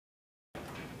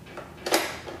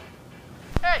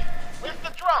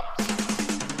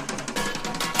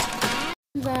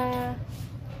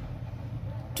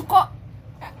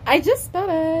I just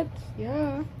started.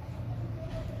 Yeah.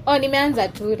 Oh,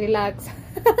 nimeanza to relax.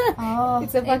 Oh,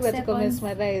 it's the fact that it's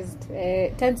mesmerized.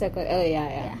 10 seconds. Oh,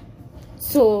 yeah.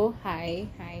 So, hi.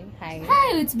 Hi,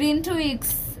 it's been 2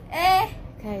 weeks.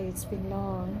 Okay, it's been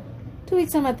long. 2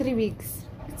 weeks or 3 weeks?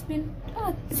 It's been...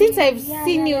 Since I've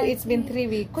seen you, it's been 3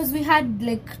 weeks. Because we had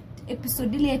like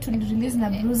episode ile to release na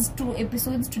Bruce 2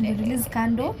 episodes to release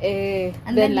Kando.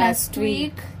 And then last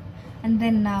week. And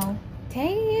then now.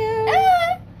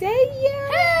 Damn.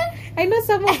 I know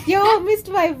some of y'all missed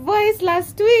my voice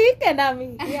last week and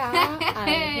I'm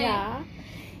here.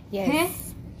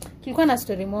 Yes. Tulikuwa na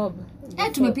story mob.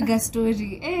 Tumepiga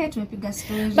story.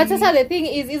 But sasa the thing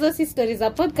is hizo si stories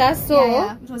are podcast,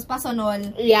 so it was personal.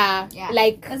 Yeah.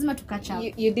 Like lazima to catch up.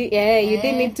 You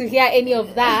didn't need to hear any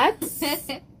of that.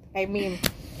 I mean,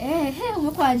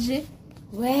 umekwaje?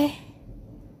 Where?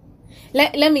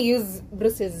 Let me use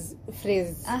Bruce's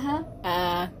phrase.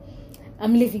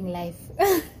 I'm living life.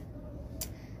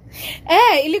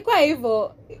 Ilikuwa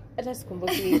hivyo. Hata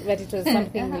sikumbuki, but it was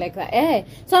something like that.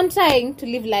 So I'm trying to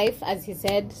live life, as he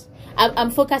said.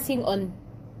 I'm focusing on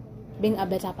being a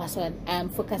better person. I'm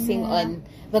focusing on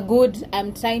the good.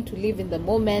 I'm trying to live in the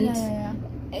moment.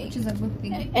 Which is a good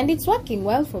thing. And it's working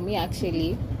well for me,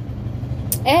 actually.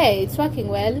 It's working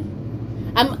well.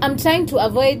 I'm trying to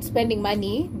avoid spending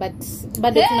money, but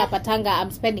tunapatanga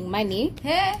I'm spending money.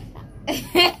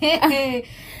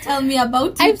 Tell me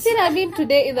about it. I've seen a meme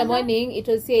today in the morning. It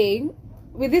was saying,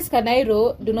 with this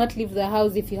Kanairo, do not leave the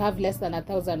house if you have less than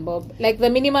 1,000 bob. Like the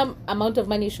minimum amount of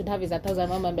money you should have is 1,000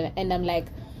 bob, and I'm like,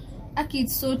 Aki,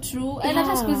 it's so true. And I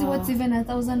just crazy. What's even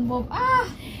 1,000 bob?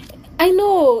 I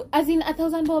know, as in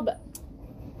 1,000 bob.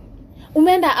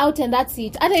 Umenda out and that's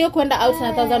it. Hata yo kwenda out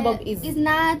na 1,000 bob is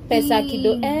nothing. Pesa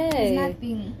kido. It's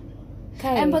nothing.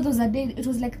 I remember those a day. It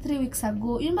was like 3 weeks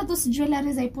ago. You remember those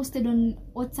jewelries I posted on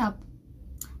WhatsApp?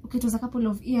 Okay, it was a couple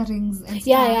of earrings and stuff.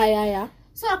 Yeah.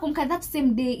 So nakumbuka that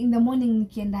same day in the morning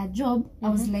nikienda job, I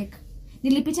was like,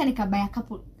 nilipita nikabaya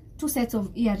two sets of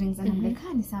earrings and I'm like,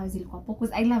 ni sawa zilikuwa hapo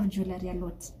because I love jewelry a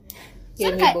lot. So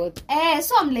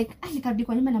I'm like, nikarudi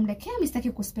kwa nyumba na I'm like,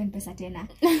 mistaki ku spend pesa tena.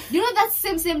 You know that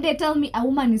same day tell me a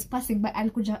woman is passing by,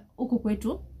 alikuja huko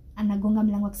kwetu anagonga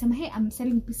mlango akisema, "Hey, I'm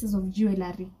selling pieces of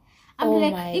jewelry." I'm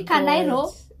like,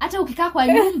 Ikanairo, hata ukikaa kwa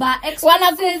nyumba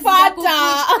wanakufuata.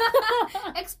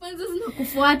 Expenses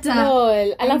nakufuata.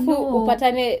 Alafu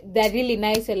upatane they're really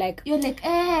nice, you're like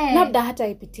labda hata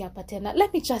ipitia hapa tena.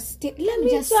 Let me just take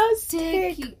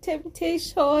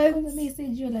temptation. When they say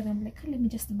jewelry, I'm like, let me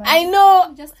just buy. I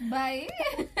know. Just buy.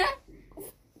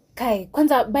 Kai,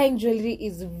 kwanza buying jewelry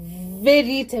is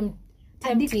very tempting.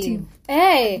 Addictive.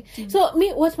 So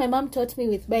what my mom taught me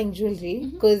with buying jewelry,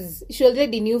 because she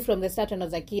already knew from the start when I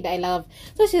was a kid I love.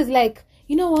 So she's like,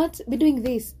 you know what? Be doing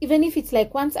this, even if it's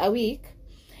like once a week.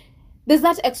 There's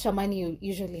that extra money you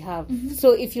usually have.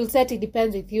 So if you'll set, it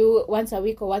depends with you, once a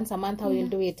week or once a month how you'll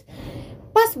do it.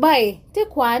 Pass by,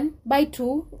 take one, buy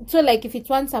two. So like if it's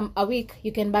once a week,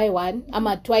 you can buy one.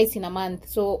 Twice in a month.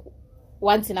 So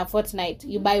once in a fortnight,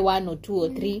 you buy 1 or 2 or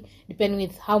 3, depending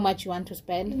with how much you want to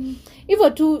spend.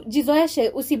 Even to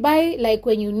jizoeshe, usibuy like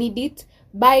when you need it,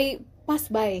 pass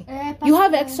by. You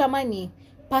have extra money,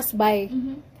 pass by.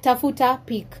 Tafuta,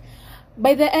 pick.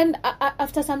 By the end,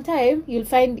 after some time, you'll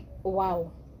find,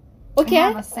 wow. Okay,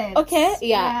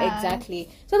 yeah, exactly.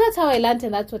 So that's how I learned,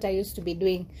 and that's what I used to be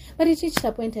doing. But it reached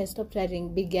a point I stopped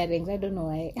wearing big earrings. I don't know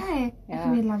why.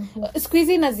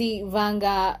 Squeezing nazi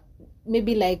vanga.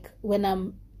 Maybe like when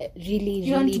I'm really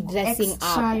dressing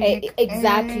extra, up.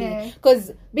 Exactly.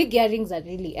 Because big earrings are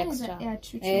really extra.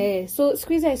 True. So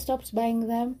squeeze, I stopped buying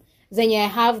them. Zenye I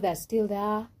have, they're still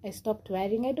there. I stopped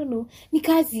wearing. I don't know.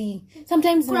 Nikazi.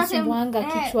 Sometimes nasumbuanga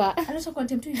kichwa. I also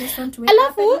contempt you just want to wear.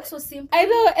 Alafu, so simple. I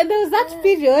know. And there was that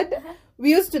period,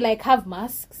 we used to like have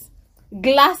masks,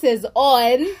 glasses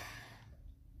on.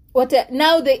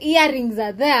 Now the earrings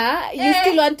are there. You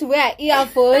still want to wear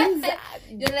earphones.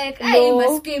 You're like, no.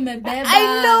 I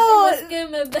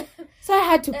know. So I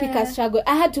had to pick a struggle.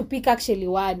 I had to pick actually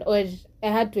one, or I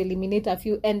had to eliminate a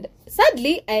few. And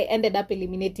sadly, I ended up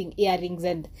eliminating earrings,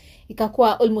 and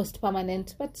ikakuwa almost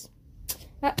permanent. But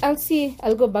I'll see.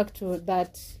 I'll go back to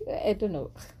that. I don't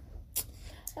know.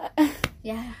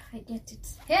 Yeah, I get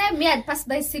it. Me, I'd pass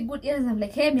by, say good earrings. I'm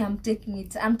like, me, I'm taking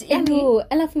it. No,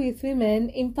 I love with women,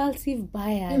 impulsive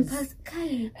buyers.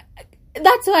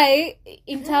 That's why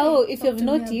in Tao, if you've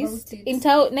noticed, in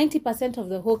Tao, 90% of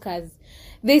the hawkers,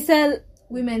 they sell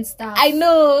women stuff. I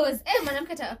know. Because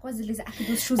mwanamke atakuwa ziliza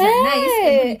those shoes are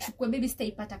nice. Baby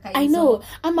stay pata kaizo. I know.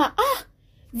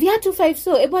 viatu 5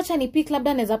 so hebu acha ni pick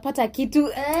labda naweza pata kitu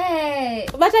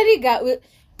batariga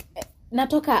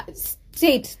natoka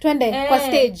straight twende kwa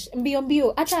stage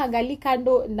mbio hata angali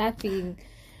kando nothing.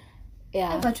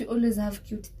 Yeah, but we always have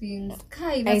cute things.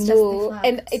 Kai, I that's know, just the fact.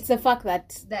 and it's a fact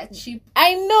that cheap.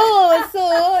 I know. So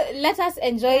let us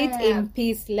enjoy it in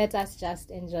peace. Let us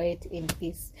just enjoy it in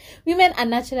peace. Women are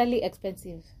naturally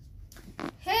expensive.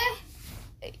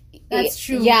 That's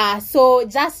true. Yeah, so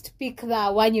just pick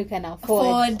the one you can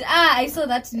afford. I saw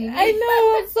that name. I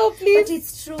know, so please. But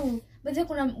it's true. But then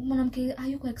kuna mwanamke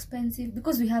hayuko expensive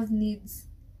because we have needs.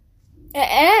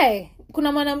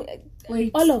 Kuna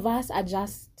Wait. all of us are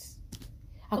just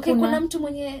okay, kuna mtu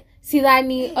mwenye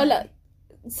sidhani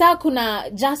saa kuna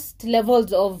just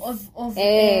levels of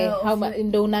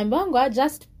ndo unaambiwa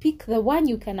just pick the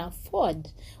one you can afford.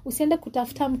 Usiende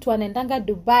kutafuta mtu anaendanga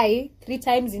Dubai 3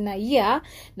 times in a year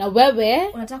na wewe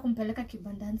unataka kumpeleka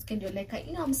Kibandansky and you're like,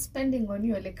 you know, I'm spending on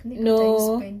you, like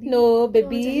no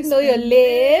baby, know your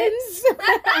lanes.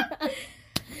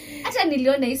 Hata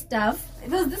niliona hii stuff.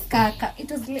 It was this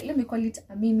it was, let me call it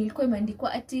a meme. Ilikuwa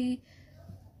imeandikwa ati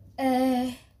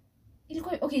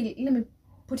ilikuwa okay, let me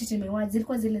put it in my words.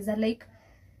 Ilikuwa zile za like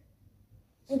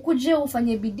ukuje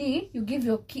ufanye bidii, you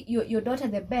give your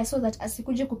daughter the best so that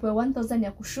asikuje kupewa 1000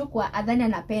 ya kushukwa adhani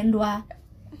anapendwa.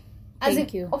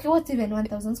 Thank you. Okay, what's even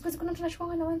 1000? Because kuna mtu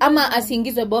anashukwa na 1000. Ama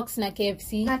asiingizwe box na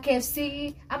KFC.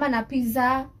 Ama na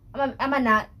pizza. Ama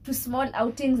na to small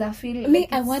outings. I feel me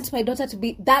like I want my daughter to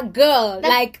be that girl.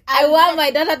 I want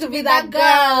my daughter to be that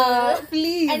girl.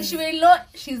 Please. And she will know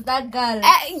she's that girl.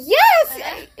 Yes.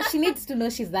 She needs to know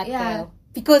she's that girl.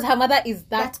 Because her mother is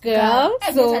that girl.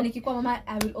 So mama,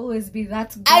 I will always be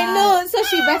that girl. I know. So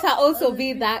she better also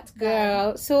be that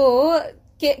girl. So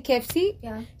KFC,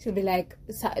 she'll be like,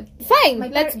 fine,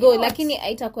 let's go. Lakini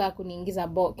haitakuwa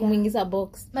kuniingiza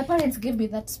box. My parents gave me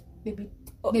that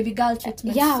baby girl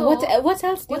treatment. Yeah, so what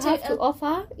else do you have to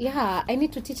offer? Yeah, I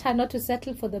need to teach her not to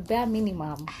settle for the bare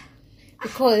minimum.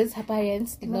 Because her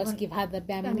parents did not give her the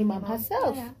bare minimum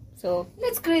herself. Yeah. So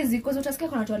that's crazy because utasikia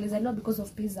kuna watu walizaliwa because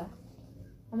of pizza.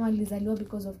 Ama walizaliwa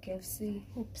because of KFC.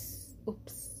 Oops.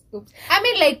 I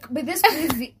mean, like, but this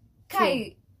crazy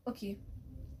Kai. Okay.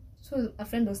 So a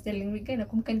friend was telling me, Kai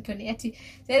nakumbuka nikiona ati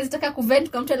sasa nataka kuvent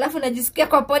kwa mtu alafu najisikia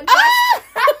kwa podcast.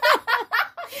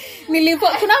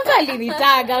 Kuna mtu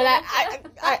alinitaga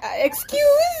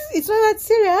excuse, it's not that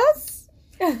serious.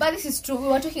 But this is true. We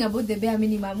were talking about the bare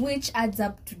minimum, which adds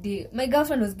up today. My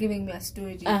girlfriend was giving me a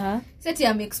story. Said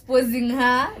I'm exposing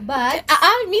her, but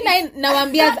mi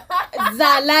nawambia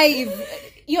za live.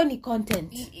 Hiyo ni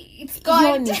content. It's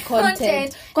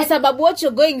content. Kwa sababu what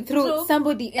you're going through,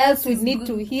 somebody else will need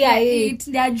to hear it.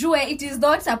 It is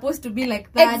not supposed to be like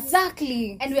that.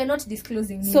 Exactly. And we are not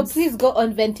disclosing names. So please go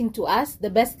on venting to us. The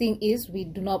best thing is we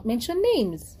do not mention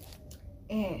names.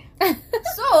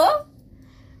 So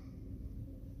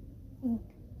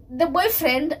the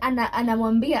boyfriend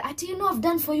anamwambia ati, you know, I've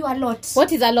done for you a lot.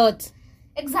 What is a lot?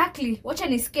 Exactly. Wacha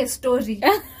nisikie story.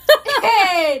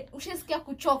 Ushasikia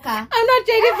kuchoka. I'm not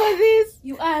ready for this.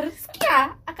 You are.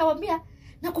 Sikia akamwambia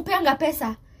nakupeanga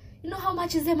pesa. You know how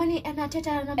much is the money?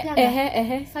 Anateta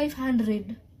anampeanga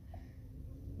 500.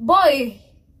 Boy,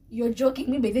 you're joking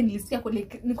me. By then nilisikia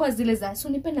nilikuwa zile za so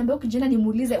nipe namba ukijana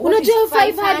nimuulize. Unajua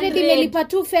 500 imelipa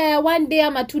tu fare 1 day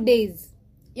ama 2 days.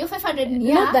 Your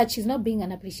 500 not that she's not being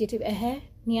unappreciative.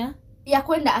 Nia ya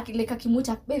kwenda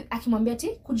akimuita akimwambia ati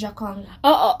kuja kwangu.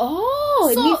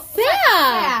 So, ni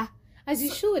fair. As you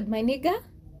should, my nigga.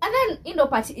 And then indo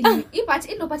party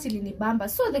linibamba.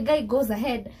 So the guy goes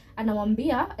ahead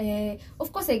anamwambia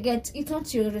of course I get it's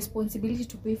not your responsibility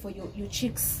to pay for your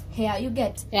chick's hair, you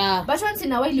get. Yeah. But once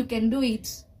in a while you can do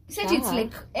it. He said it's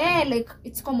like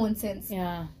it's common sense.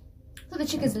 Yeah. So the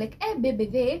chick is like,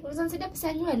 baby, unazanisadia pesa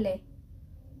ya nywele.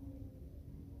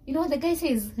 You know what the guy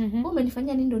says?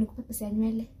 Umenifanyia nini ndo nikupe pesa ya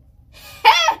nywele?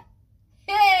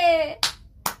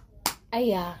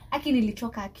 Aya.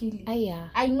 Nilichoka akili. Aya.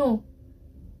 I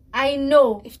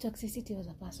know. If toxicity was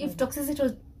a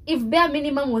person. If bare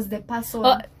minimum was the person.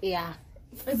 Yeah.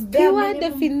 It's bare pure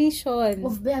definition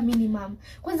of bare minimum.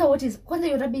 Kwanza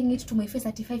you're rubbing it to my face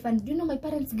at 5 and do you know my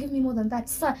parents give me more than that,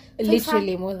 sir?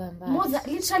 Literally more than that.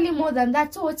 Literally more than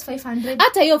that. So what's 500?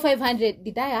 Hata hiyo 500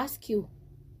 did I ask you?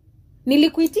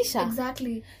 Nilikuitisha.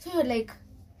 Exactly. So you're like,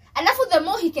 alafu the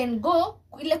more he can go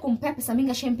ile kumpea pesa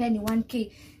mingi shempea ni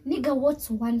 1k. Nigga,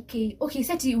 what's 1k? Okay,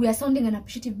 said we are sounding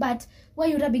unappreciative, but why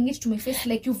are you rubbing it to my face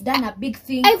like you've done a big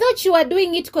thing? I thought you were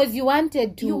doing it because you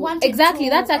wanted to. Exactly,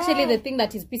 that's actually the thing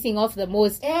that is pissing off the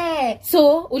most.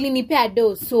 So, ulinipea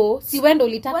do, so si wendo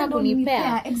ulitaka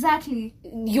kunipea. Exactly.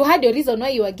 You had your reason why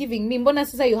you were giving me. Mbona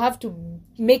sasa you have to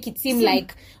make it seem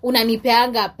like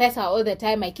unanipeanga pesa all the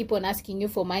time, I keep on asking you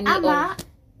for money. Ama,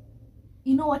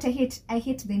 you know what I hate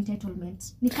the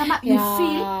entitlement. Ni kama you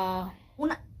feel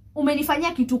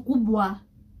umenifanyia kitu kubwa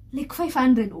like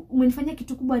 500, umenifanyia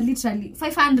kitu kubwa literally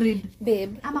 500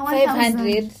 babe, ama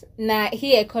 500 na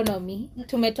hii economy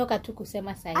tumetoka tu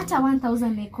kusema sasa hata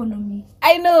 1000 economy.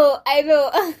 I know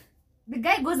the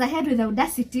guy goes ahead with the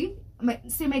audacity.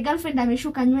 My girlfriend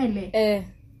ameshuka nywele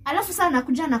alafu sana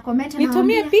nakuja na comment na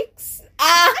nitumie pics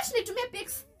actually nitumie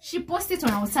pics. She posted it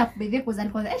on WhatsApp by the way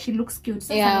because she looks cute.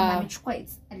 Sasa amechukua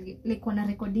like wana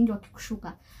recording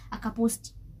wakikushuka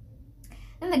akapost.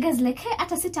 And the guy's like, hey,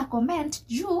 hata sita comment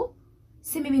juu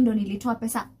si mimi ndo nilitoa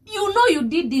pesa. You know you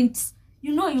didn't.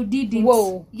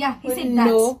 Whoa. Yeah, he said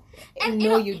no. that. And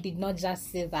no, you did not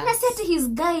just say that. I said his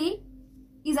guy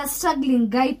is a struggling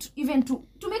guy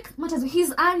to make matters.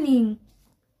 He's earning.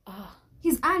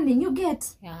 He's earning, you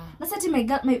get. Yeah. Na said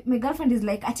my girlfriend is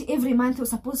like, at every month you're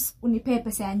supposed unipe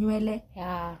pesa ya nywele.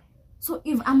 Yeah. So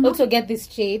if I'm also get this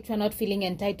straight, you're not feeling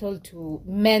entitled to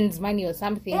men's money or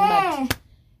something, but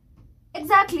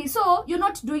exactly. So you're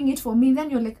not doing it for me,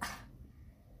 then you're like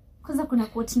kwanza kuna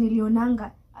quote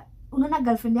nilionanga, unaona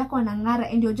girlfriend yako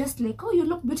anangara and you're just like, oh, you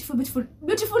look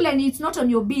beautiful and it's not on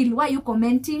your bill. Why are you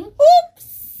commenting?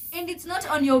 Oops. And it's not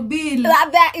on your bill.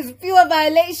 That is pure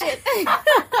violation.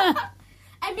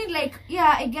 I mean, like,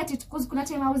 yeah, I get it because kuna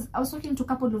time I was talking to a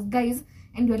couple of guys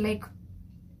and we're like,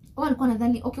 oh, alikuwa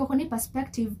nadhani okay, wako ni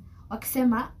perspective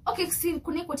wakisema okay, si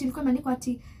kuna quote ilikuwa imeandikwa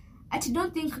ati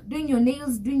don't think doing your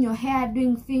nails, doing your hair,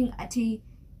 doing thing ati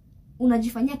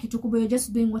unajifanyia kitu kubwa. You're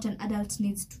just doing what an adult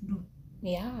needs to do.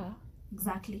 Yeah,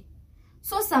 exactly.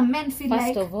 So some men feel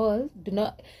first of all,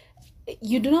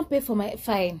 you do not pay for my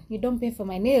fine. You don't pay for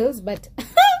my nails, but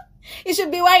you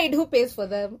should be worried who pays for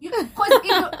them. Because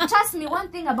trust me, one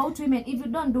thing about women, if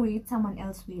you don't do it, someone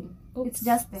else will. Oops. It's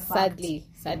just the fact. Sadly.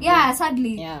 Yeah,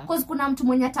 sadly. Because kuna mtu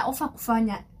mwenye ata offer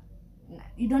kufanya,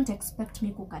 you don't expect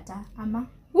me kukata, ama?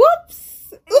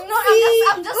 Whoops. No,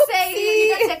 I'm just saying,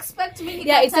 you don't expect me nikata.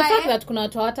 Yeah, it's a fact that kuna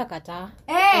watu hawatakata.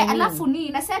 Alafu ni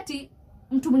naseti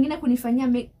mtu mwingine kunifanyia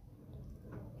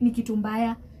ni kitu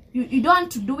mbaya. You don't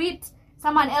want to do it.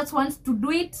 Someone else wants to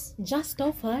do it. Just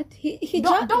offered.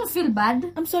 Don't feel bad.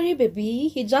 I'm sorry, baby.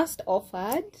 He just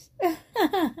offered.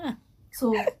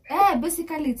 So,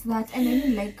 basically it's that. And I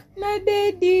mean, like, my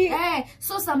daddy.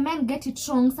 So some men get it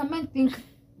wrong. Some men think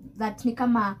that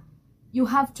nikama you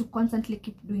have to constantly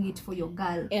keep doing it for your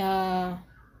girl. Yeah.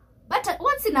 But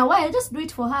once in a while, just do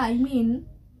it for her. I mean,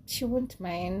 she won't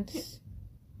mind.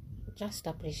 Just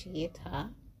appreciate her.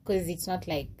 Because it's not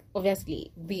like,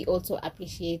 obviously, we also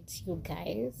appreciate you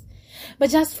guys.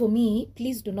 But just for me,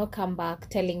 please do not come back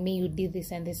telling me you did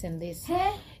this and this and this.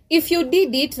 Hey. If you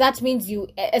did it, that means you,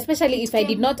 especially if I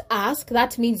did not ask,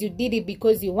 that means you did it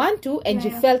because you want to and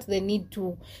you felt the need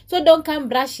to. So don't come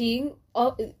brushing,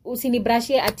 or usini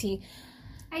brushe ati.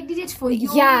 I did it for you.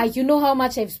 Yeah, you know how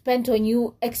much I've spent on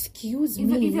you. Excuse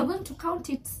me. If you're going to count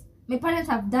it, my parents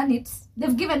have done it.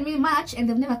 They've given me much and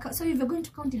they've never. So if you're going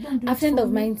to count it, don't do it. A friend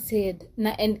of mine said,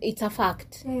 and it's a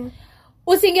fact. Yeah.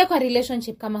 Usinge kwa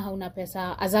relationship kama hauna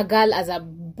pesa. As a girl, as a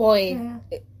boy. Yeah.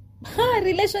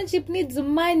 Relationship needs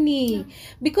money. Yeah.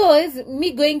 Because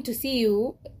me going to see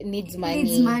you needs money.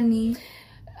 Needs money.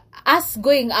 Us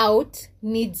going out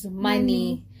needs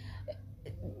money.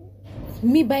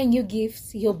 Me buying you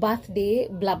gifts, your birthday,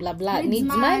 blah blah blah, needs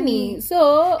money.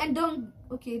 So and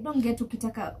don't get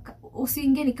ukitaka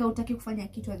usiingie nikautaki kufanya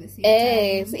kitu at the same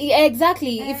time.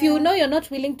 Exactly. If you know you're not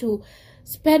willing to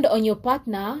spend on your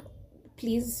partner,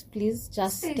 please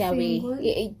just stay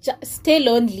away. Stay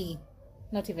lonely.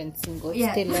 Not even single.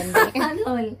 Yeah. Stay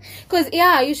lonely. Because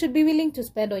you should be willing to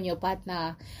spend on your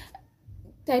partner.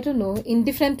 I don't know, in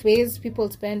different ways people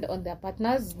spend on their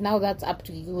partners. Now that's up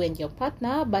to you and your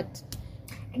partner, but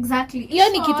exactly. Hiyo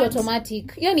ni kitu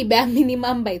automatic. Hiyo ni bare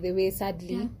minimum, by the way,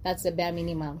 sadly. Yeah. That's the bare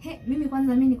minimum. Hey, mimi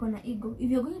kwanza mimi niko na ego.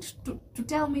 If you're going to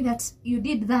tell me that you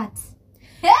did that.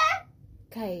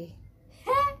 Kai.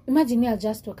 Imagine me, I'll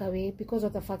just walk away because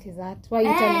what the fuck is that? Why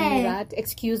are you telling me that?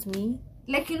 Excuse me.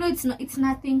 Like, you know, it's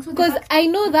nothing. Because I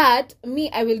know that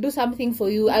I will do something for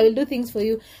you. I will do things for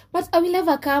you. But I will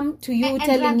never come to you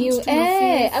telling you.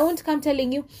 I won't come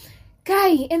telling you,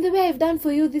 Kai, and the way I've done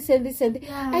for you this and this and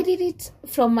I did it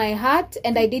from my heart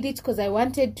and I did it because I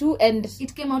wanted to and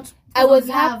it came out. I was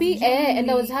happy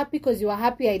and I was happy because you were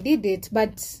happy I did it.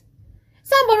 But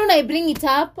somebody I bring it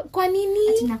up. Kwa nini?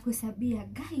 Ati nakusabia,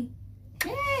 guy.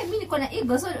 Mimi niko na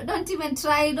ego, so don't even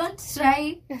try.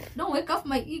 Don't wake up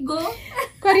my ego.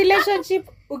 Kwa relationship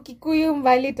ukikuyu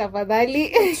mbali tafadhali.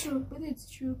 It's true, but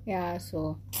it's true. Yeah,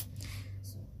 so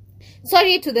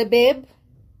sorry to the babe.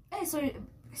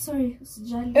 sorry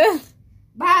usijali.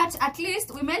 But at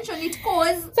least we mention it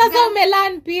cause sasa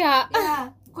umelan pia. Yeah,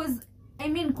 because I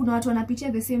mean kuna watu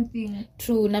wanapitia the same thing.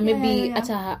 True, na maybe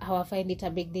hata how I find it a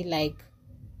big deal, like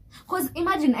because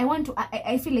imagine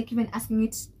I feel like even asking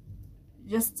it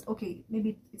just okay,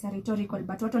 maybe it's a rhetorical,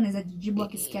 but watu wanaweza jibu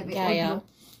wakisikia the audio. Yeah.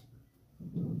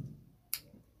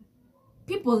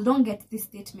 People don't get this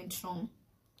statement wrong.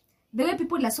 The way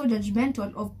people are so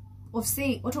judgmental of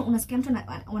say watu unasikia mtu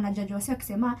wanajudge wasi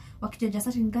wakisema wakijudge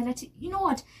certain girl, you know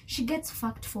what, she gets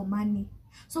fucked for money.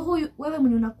 So who wewe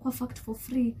mwenye unakuwa fucked for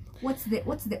free, what's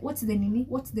the nini,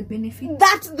 what's the benefit?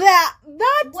 That's there.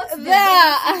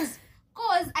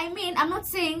 Because I mean, I'm not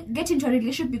saying get into a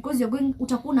relationship because you're going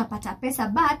utakuwa unapata pesa,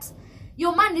 but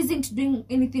your man isn't doing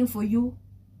anything for you.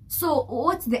 So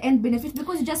what's the end benefit?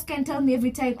 Because you just can't tell me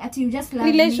every time ati you just love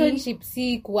relationship me.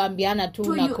 Si kuambiana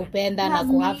tu na kupenda na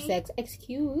ku have sex.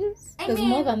 Excuse. There's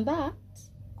more than that.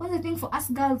 Because I think for us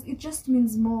girls it just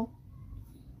means more.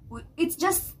 It's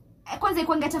just kwanza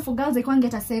ikwanga hata for girls ikwanga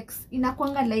hata sex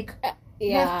inakwanga like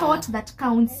the thought that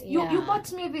counts. You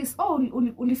bought me this. Oh,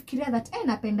 ulifikiria that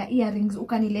napenda earrings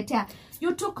ukaniletea.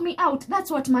 You took me out.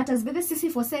 That's what matters. But this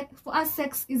is for us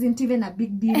sex isn't even a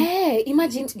big deal.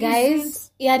 Imagine it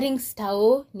guys, earrings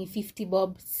tao ni 50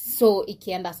 bob. So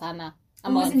ikienda sana.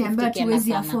 Ama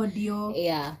tuwezi afford yo.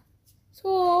 Yeah.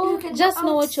 So just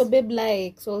know what your babe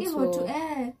likes also.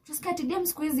 Just kati dem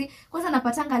squeezy. Kwanza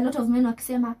napatanga a lot of men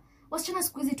wakisema wasichana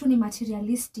siku hizi tu ni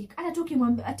materialistic. Hata tu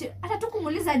kimwambia hata tu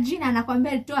kumuuliza jina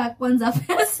anakuambia toa kwanza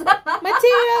pesa.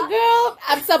 Material girl,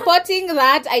 I'm supporting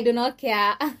that. I do not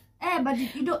care. But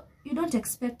you don't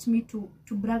expect me to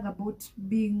brag about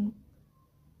being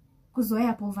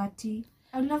kuzoea poverty.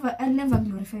 I'll never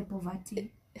glorify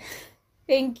poverty.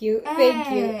 Thank you.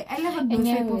 I'll never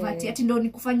glorify poverty. Ati ndo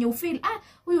nikufanye ufeel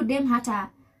huyu dem hata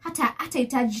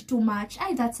hitaji too much.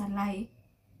 That's a lie.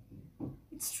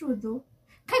 It's true though.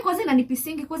 Kai kwanza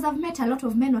inanipisingi because I've met a lot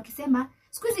of men wakisema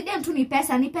squeezy dem tu ni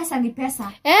pesa.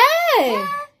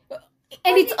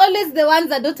 And it's always the ones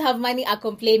that don't have money are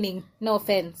complaining. No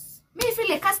offense. Me feel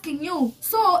like asking you,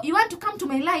 so you want to come to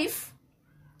my life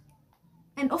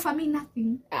and offer me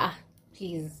nothing?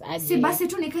 Please. Si basi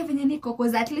tu nikae venye niko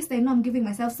because at least I know I'm giving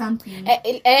myself something.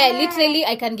 Literally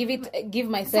I can give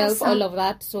myself all of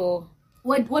that, so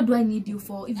what do I need you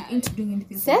for if you ain't doing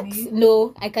anything sex? For me?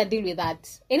 No, I can deal with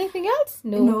that. Anything else?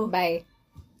 No. Bye.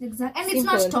 Exactly. And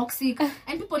Simple. It's not toxic.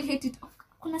 And people hate it.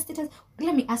 Kuna status.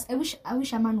 Let me ask. I wish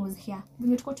a man was here. When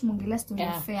you talk to Mongela story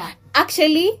fair.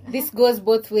 Actually, this goes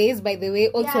both ways, by the way.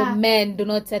 Also, men do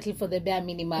not settle for the bare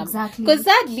minimum. Exactly. Because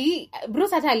sadly, Bruce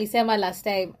hata alisema last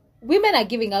time, women are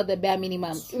giving out the bare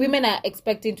minimum. Women are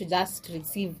expecting to just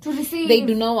receive. They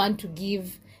do not want to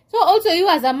give. So also you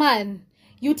as a man,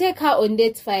 you take her on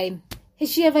dates, fine.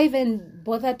 Has she ever even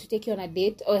bothered to take you on a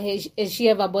date? Or has she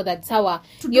ever bothered? Sawa,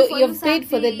 you've paid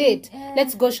for the date.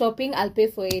 Let's go shopping, I'll pay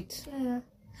for it.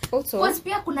 Also, because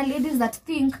pia kuna ladies that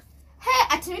think,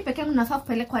 hey, ati mimi peke yangu nafaa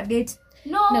kupelekwa date.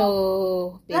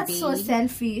 No, baby. That's so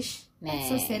selfish. That's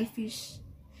so selfish.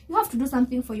 You have to do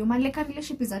something for your man. Like a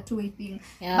relationship is a two-way thing.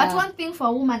 But one thing for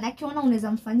a woman, akiona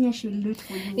unaweza mfanyia, she will do it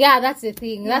for you. That's the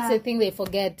thing. That's the thing they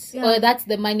forget. Or that's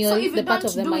the manual, so the part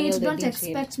of the manual they don't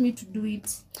expect me to do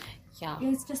it. Yeah,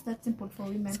 it's just that simple for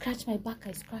women. Scratch my back,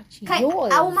 I scratch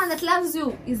yours. A woman that loves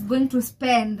you is going to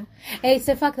spend. It's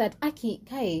the fact that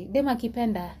dem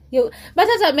akipenda. But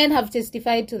other men have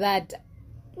testified to that.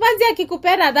 Once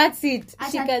akikupenda, that's it.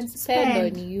 She can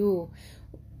spend on you.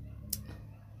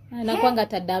 Anakuanga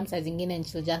tadam saa zingine and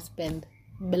she'll just spend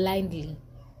blindly.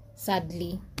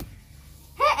 Sadly.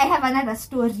 Hey, I have another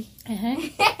story.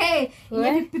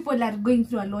 People are going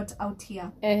through a lot out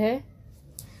here.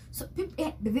 So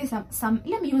there's some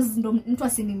let me use mtu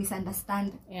asini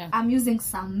misunderstand. I'm using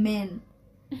some men.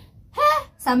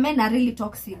 Some men are really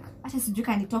toxic. Hata sijui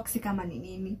kama ni toxic ama ni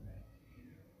nini.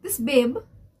 This babe,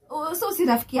 so si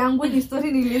rafiki yangu ni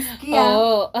story nilisikia.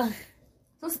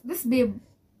 So this babe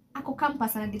ako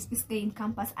campus and this guy in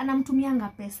campus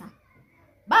anamtumianga pesa.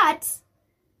 But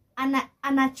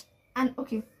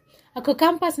okay. Ako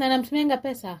campus na anamtumianga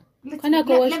pesa. Kwani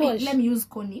ako wash. Let me use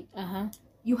Connie.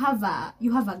 You have a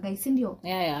guy, si ndio?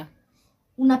 Yeah.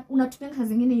 Unatumia saa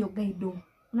zingine your guy do.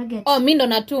 Unaget? Mimi ndo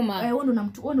natuma. Wewe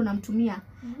ndo unamtumia.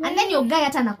 And then your guy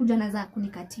hata anakuja anaanza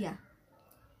kunikatia.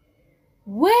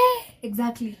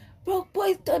 Exactly. Broke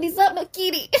boys don't deserve no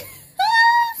kitty.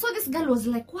 So this girl was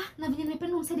like, "What? Na vile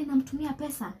nimependa umsaidie namtumia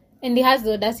pesa." And he has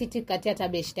the audacity katia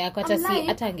tabeshte yako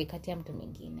hata angekatia mtu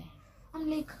mwingine. I'm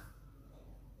like,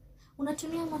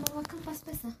 unatumia mama wa campus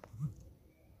pesa?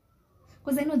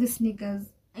 Because I know these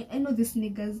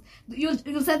niggas.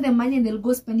 You'll send them money and they'll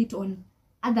go spend it on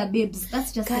other babes.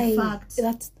 That's just the fact.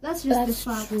 That's just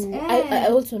the fact. True. I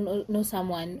also know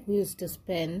someone who used to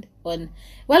spend on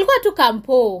walikuwa tu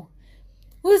kampo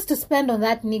who used to spend on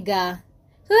that nigga.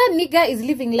 So that nigga is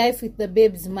living life with the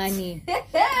babe's money.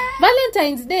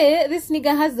 Valentine's Day, this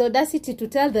nigga has the audacity to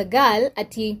tell the girl,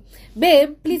 ati,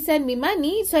 babe, please send me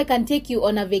money so I can take you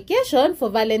on a vacation for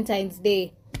Valentine's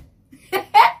Day.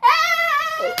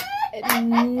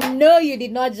 No, you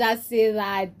did not just say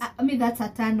that. I mean, that's a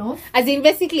turn off. As in,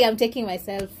 basically, I'm taking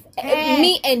myself,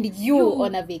 me and you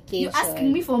on a vacation. You're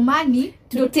asking me for money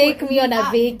to take me on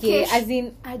a vacation. As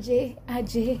in,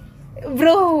 Ajay,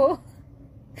 bro.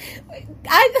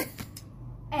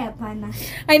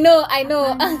 I know.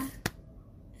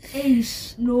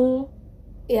 No.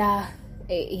 Yeah.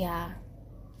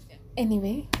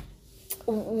 Anyway,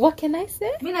 what can I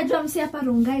say? Mimi najua msi hapa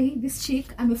Rongai, this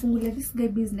chick amefungulia this guy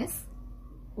business.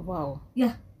 Wow.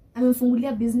 Yeah.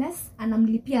 Amemfungulia business,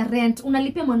 anamlipia rent.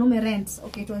 Unalipia mwanaume rent.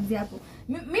 Okay, tuanzie hapo.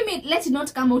 Mimi let it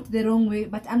not come out the wrong way,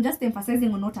 but I'm just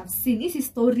emphasizing on what I've seen. This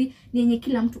story ni yenye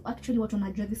kila mtu actually watu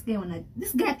wanajua this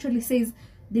guy actually says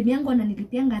dem yangu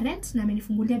ananilipianga rent na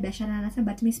amenifungulia biashara, na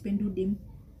anasema but mimi sipendi dem.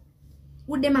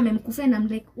 Udem amemkufia na I'm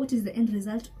like, what is the end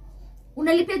result?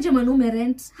 Unalipia je mwanaume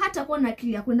rent hata kwa na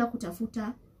akili ya kwenda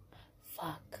kutafuta?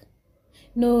 Fuck.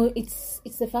 No, it's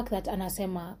the fact that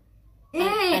anasema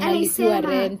analipiwa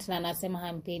rent na anasema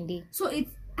hampendi. So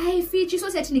it's I feel so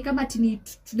that ni kama tini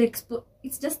to explore.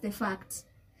 It's just the fact.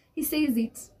 He says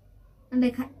it. And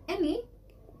like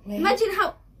imagine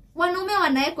how wanaume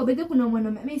wanaeko bege kuna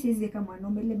mwanaume mimi siwezi kama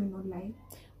mwanaume, let me not lie.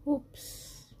 Oops.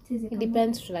 It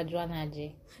depends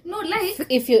tunajuanaje. No, like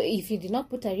if you did not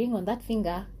put a ring on that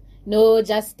finger, no,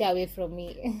 just stay away from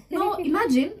me. No,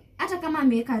 imagine hata kama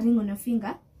ameweka ring on your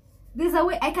finger, there's a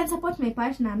way I can support my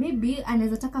partner. Maybe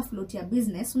anaweza taka float your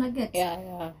business, una get?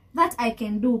 Yeah. That I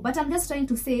can do, but I'm just trying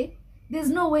to say there's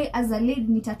no way as a lady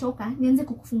nitatoka nianze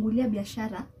kukufungulia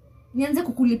biashara, nianze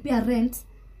kukulipia rent.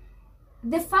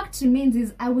 The fact remains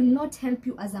is I will not help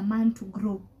you as a man to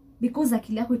grow because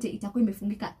akili yako itakuwa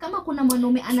imefungika. Kama kuna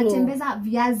mwanaume anatembeza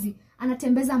viazi,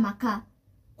 anatembeza makaa,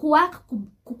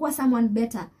 kukua someone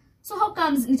better. So how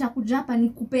comes nitakuja hapa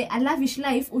nikupe a lavish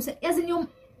life, as in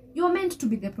you're meant to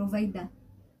be the provider.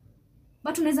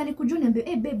 But unaweza nikujua niambie,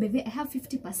 hey babe, I have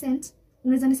 50%.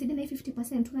 Unaweza nisaidia na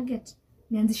 50%, una get?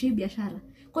 Nianzishe hii biashara.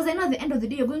 Because I know at the end of the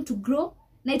day you're going to grow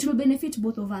and it will benefit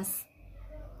both of us.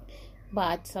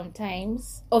 But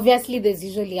sometimes, obviously there's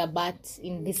usually a but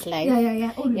in this life.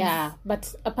 Yeah. Always. Yeah,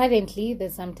 but apparently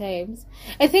there's sometimes.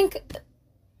 I think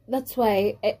that's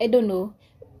why, I don't know.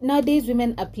 Nowadays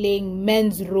women are playing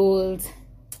men's roles.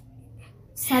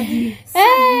 Sadly.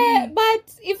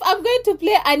 But if I'm going to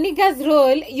play a nigga's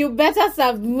role, you better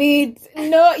submit.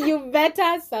 No, you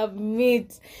better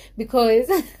submit. Because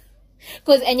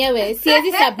anyway,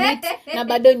 siwezi submit na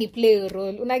bado ni play your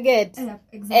role. Una get? Yeah,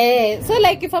 exactly. So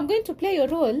like if I'm going to play your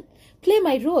role, play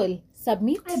my role.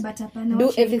 Submit.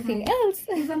 Do everything else.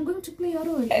 If I'm going to play your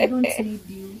role, I don't need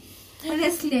you.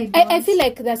 Honestly, I feel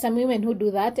like there's some women who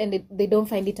do that and they don't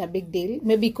find it a big deal.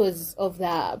 Maybe because of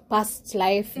the past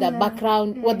life, the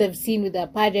background, what they've seen with their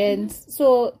parents.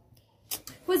 So,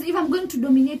 because if I'm going to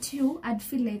dominate you, I'd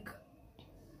feel like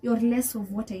you're less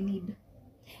of what I need.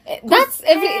 That's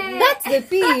the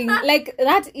thing. Like,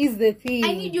 that is the thing.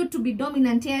 I need you to be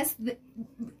dominant, yes.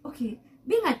 Okay,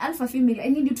 being an alpha female, I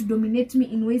need you to dominate me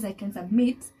in ways I can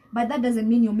submit. But that doesn't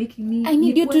mean you're making me... I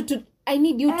need you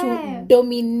to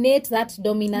dominate that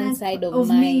dominant side of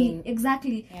mine. Me.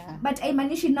 Exactly. Yeah. But I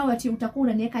manage now that you utakuwa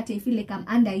unaniweka I feel like I'm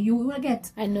under you. You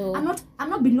get? I know. I'm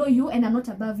not below you and I'm not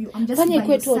above you. I'm just by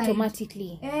your side.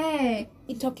 Automatically.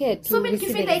 It's okay to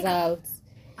receive the results.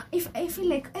 If I feel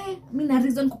like, mina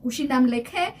reason kukushinda, I'm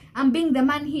like, I'm being the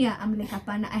man here. I'm like,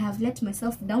 apana, I have let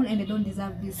myself down and I don't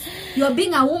deserve this. You're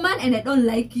being a woman and I don't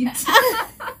like it.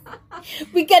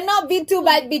 We cannot be two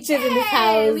bad bitches in this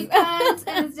house. We can't.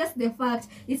 And it's just the fact.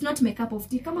 It's not my cup of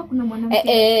tea. Kama kuna mwanamke.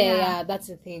 Yeah, that's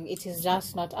the thing. It is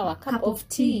just not our cup of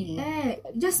tea.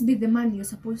 Just be the man you're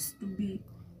supposed to be.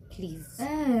 Please.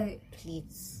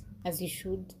 Please. As you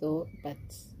should though, but...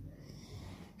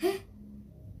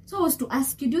 So I was to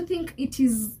ask you, do you think it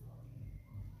is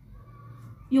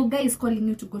your guy is calling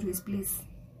you to go to his place?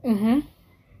 Mm-hmm.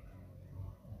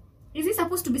 Is he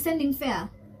supposed to be sending fare?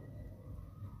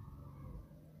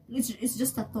 It's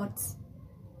just a thought.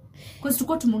 Because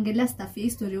tuko tumongelea stuff ya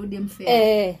history udem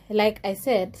fare. Like I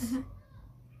said,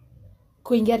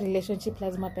 kuingia relationship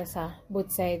lazima pesa,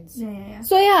 both sides. Yeah.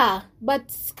 So yeah,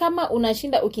 but kama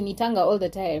unashinda ukinitanga all the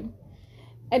time,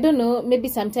 I don't know, maybe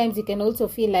sometimes you can also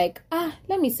feel like,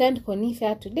 let me send Connie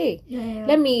fare today. Yeah.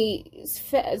 Let me,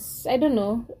 I don't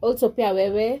know, also pay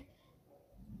wewe.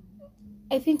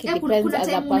 I think it depends as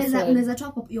a person. Unaweza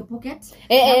toa your pocket.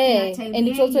 And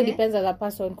it also depends as a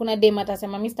person. Kuna dem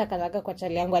atasema Mr. Kazaga kwa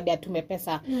chali yangu hadi atume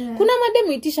pesa. Kuna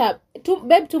madem itisha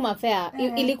babe to mafare.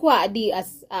 Ilikuwa hadi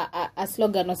a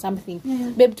slogan or something.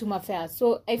 Babe to mafare.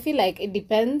 So I feel like it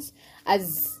depends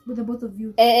as with the both of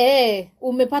you.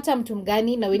 Umepata mtu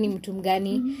mgani na wewe ni mtu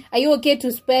mgani? Are you okay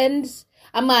to spend?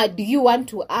 Ama do you want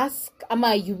to ask?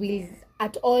 Ama you will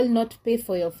at all not pay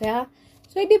for your fare?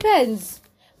 So it depends.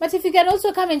 But if you can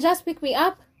also come and just pick me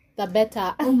up, the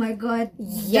better. Oh my God.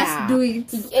 Yeah. Just do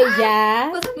it. Yeah.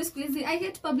 Because I'm squeezy. I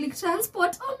hate public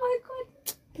transport. Oh my God.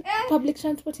 Public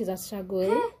transport is a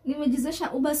struggle.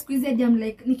 Nimejizosha Uber squeezy hadi I'm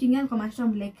like, nikiingia kwa matatu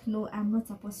I'm like, no, I'm not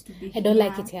supposed to be here. I don't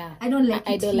like it here. I don't like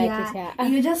it here.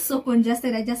 You're just so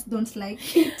congested. I just don't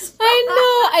like it. I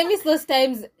know. I miss those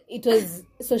times. It was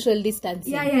social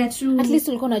distancing. Yeah, true. At least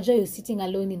ulikuwa unajua you're sitting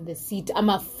alone in the seat.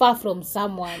 I'm far from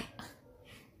someone.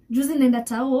 Juzi nenda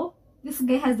tao, this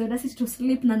guy has the audacity to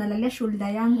sleep na nalalia shoulder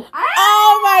yangu.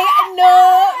 Oh my,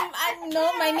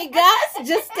 no, my niggas,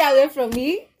 just stay away from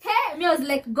me. Hey, me I was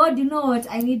like, God, you know what?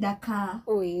 I need a car.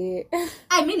 Oh yeah.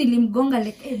 I mean, nilimgonga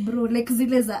like, hey bro, like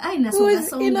zile za, nasonga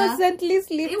songa. Innocently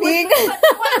sleeping. Why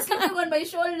are you sleeping on my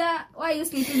shoulder? Why are you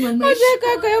sleeping on my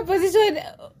shoulder? Kwa your position,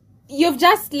 you've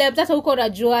just slept, hata uko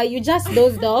unajua, you just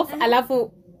dozed off,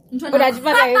 alafu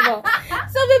unajipata hivyo.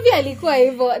 So maybe alikuwa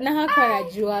hivyo na hakuwa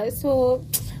anajua. So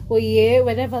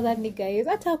whenever that nigga is,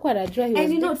 hata hakuwa anajua he was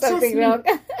doing something wrong.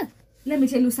 Let me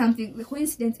tell you something. The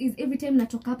coincidence is every time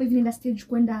natoka hapa even in the stage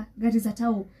kwenda gari za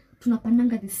tao,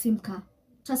 tunapandanga the same car.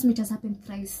 Trust me, it has happened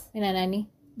thrice. Ina nani?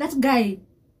 That guy.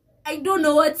 I don't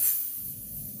know what's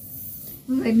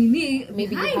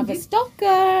maybe you have a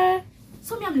stalker.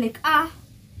 So me, I'm like,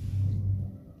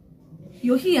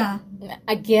 you're here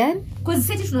again because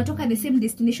sisi tunatoka the same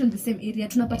destination, the same area,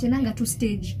 tunapatananga two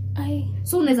stage.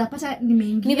 So unaweza pata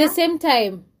nimeingia ni the same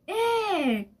time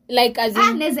like as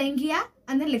in naweza ingia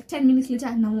and then like 10 minutes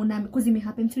later naona because it may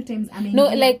happen 3 times no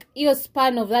like your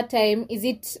span of that time, is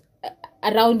it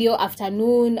around your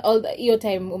afternoon all your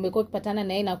time umekuwa kupatana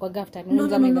na yeye na kwa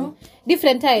afternoon no.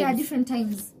 different times? Yeah, different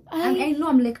times. And I know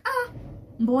I'm like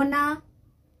mbona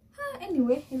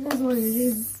anyway it is what it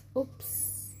is. Oops.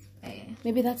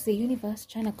 Maybe that's the universe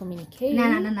trying to communicate.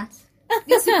 Nah.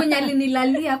 Yes, when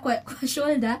alinilalia kwa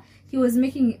shoulder, he was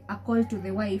making a call to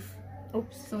the wife.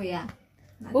 Oops. So yeah.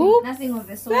 Nothing of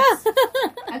the sort.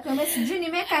 Akamwambia sijui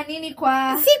nimeka nini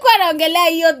kwa sikuwa naongelea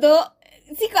hiyo though.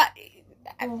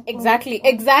 Exactly.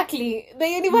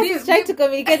 The universe is trying to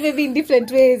communicate maybe in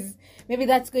different ways. Maybe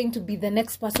that's going to be the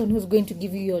next person who's going to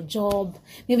give you your job.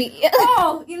 Maybe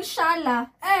inshallah.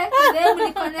 Then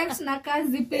we connect na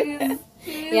kazi please.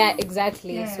 Yeah,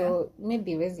 exactly. Yeah. So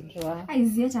maybe wezi jua.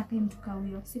 Aiziacha kai mtu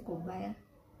kawio siko baya.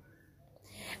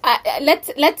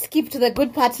 Let's keep to the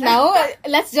good part now.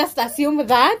 Let's just assume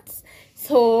that.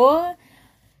 So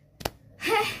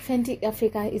Fenty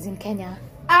Africa is in Kenya.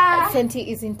 Fenty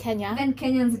is in Kenya. Then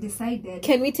Kenyans decided.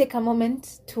 Can we take a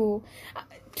moment to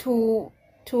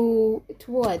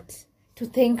what? To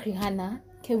thank Rihanna?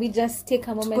 Can we just take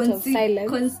a moment of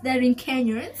silence? Considering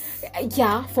Kenyans?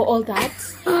 Yeah, for all that.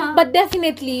 But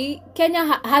definitely,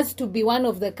 Kenya has to be one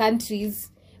of the countries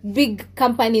big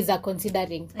companies are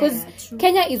considering. Because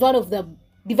Kenya is one of the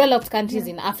developed countries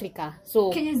in Africa.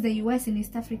 So Kenya is the US in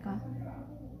East Africa.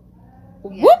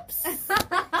 Whoops!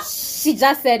 She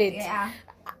just said it. Yeah.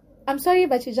 I'm sorry,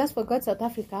 but you just forgot South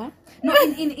Africa. No,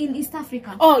 in East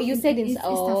Africa. Oh, you said in East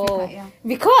Africa, yeah.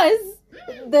 Because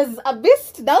there's a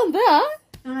beast down there.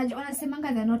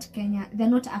 Wanasemanga they're not Kenya, they're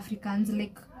not Africans.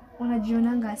 Like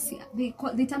wanajionanga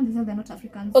they term themselves they're not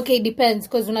Africans. Okay, it depends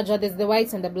because unajua there's the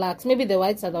whites and the blacks. Maybe the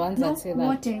whites are the ones that say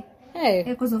that. Hey,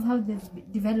 because of how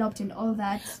they've developed and all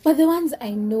that. But the ones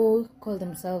I know call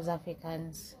themselves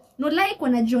Africans. No, like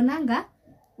wanajionanga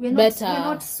we're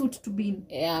not suited to be in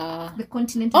the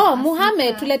continent of Africa.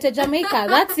 Muhammad, tulete Jamaica.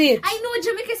 That's it. I know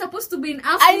Jamaica is supposed to be in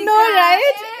Africa. I know,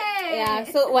 right? Hey. Yeah,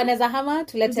 so wanaweza hama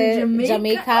tulete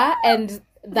Jamaica and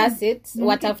that's it.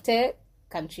 What after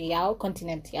country yao,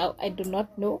 continent yao, I do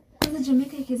not know.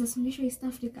 Jamaica ikiweza suluhisho East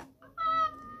Africa.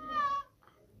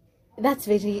 That's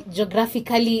very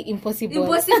geographically impossible.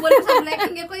 I'm like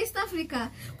ingekuwa East Africa.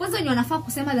 Kwanza wenye wanafaa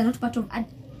kusema they're not part of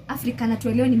Africa na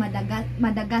tuelewe ni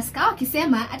Madagascar.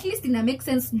 Wakisema at least ina make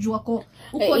sense juu wako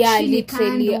uko chini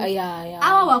kando.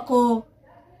 Hawa wako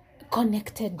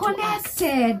connected.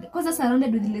 Kwanza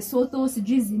surrounded with Lesotho,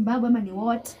 sijui Zimbabwe ama ni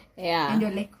what. Yeah. And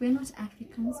you're like, we're not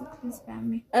Africans, so please spare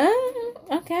me.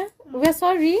 Okay. We're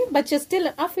sorry, but you're still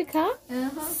in Africa.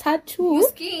 Sad truth.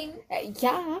 Skin.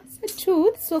 Sad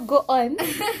truth. So go on.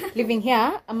 Living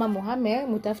here, ama Muhammad,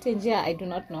 mutafute njia, I do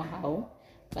not know how.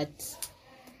 But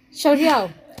Shauri yao.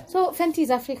 So Fenty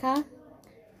is Africa.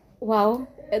 Wow,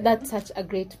 that's such a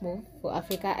great move for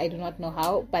Africa. I do not know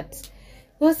how, but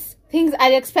those things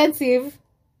are expensive.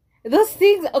 Those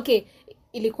things, okay,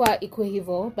 ilikuwa iko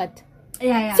hivyo, but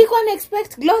sikuwa na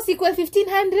expect gloss equal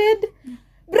 1500.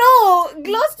 Bro,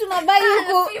 gloss tunabuy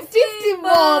yuko 50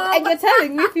 bob and you're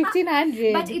telling me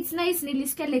 1500. But it's nice,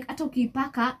 nilisikia like hata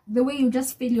ukipaka the way you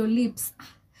just feel your lips.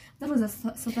 That was a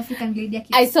South African lady.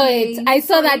 I saw it. I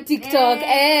saw that TikTok.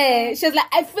 She was like,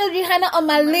 I feel Rihanna on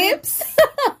my lips.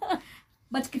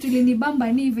 But kitu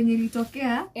ilinibamba ni venye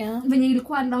ilitokea, venye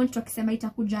ilikuwa launch wakisema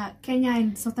itakuja Kenya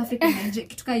and South Africa na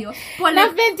kitu kayo. Na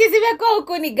Fenty zimekuwa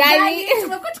huko ni gani?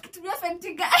 Tumekuwa tukitumia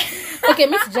Fenty gani? Okay,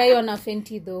 Miss Jayo na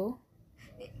Fenty though.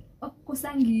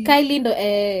 Kusangi.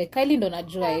 Kylie ndo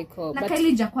najua iko. Na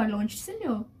Kylie jakwa launch, si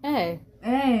ndio?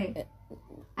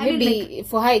 Maybe like,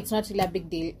 for her it's not really a big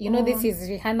deal. You know, this is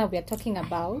Rihanna we are talking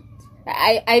about.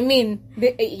 I mean,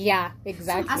 yeah,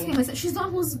 exactly. So I'm asking myself, she's the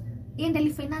one who's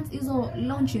endally finance hizo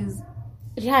launches.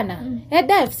 Rihanna.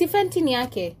 Def, si Fenty ni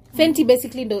yake. Fenty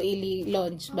basically ndo ili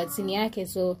launch, but si ni yake,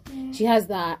 so she has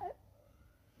the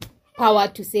power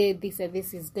to say this and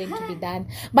this is going to be done.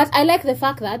 But I like the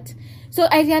fact that, so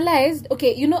I realized,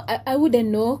 okay, you know, I wouldn't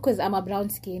know because I'm a brown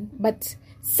skin, but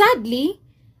sadly,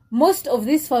 most of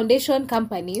these foundation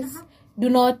companies do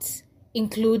not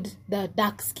include the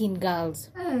dark skin girls.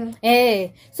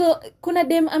 So kuna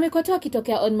dem amekotoa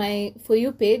kitokea on my For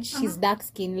You page. She's dark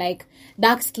skin, like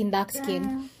dark skin.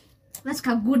 That's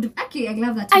a good. Okay, I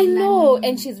love that. I know,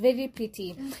 and she's very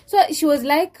pretty. So she was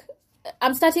like,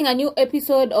 I'm starting a new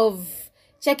episode of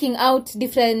checking out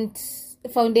different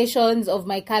foundations of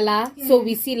my color. So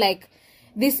we see like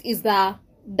this is the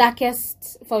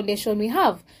darkest foundation we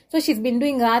have. So she's been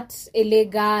doing that. LA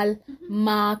Girl,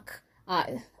 MAC,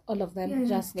 all of them,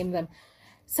 just name them.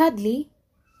 Sadly,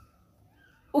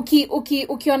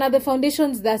 ukiona the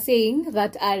foundations they're saying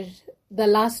that are the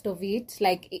last of it,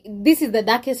 like this is the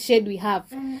darkest shade we have.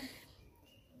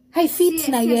 High fit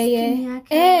na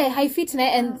yeye. High fit na,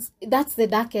 and that's the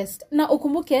darkest. Na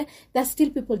ukumbuke, there's still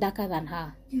people darker than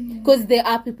her. Because there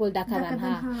are people darker than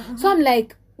her. So I'm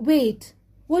like, wait,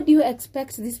 what do you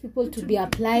expect these people to be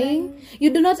applying? You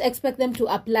do not expect them to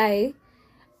apply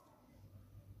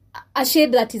a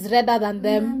shade that is redder than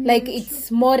them. Like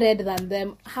it's more red than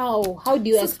them. How do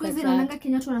you expect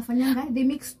that? They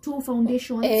mix two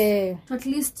foundations to at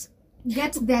least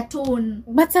get their tone.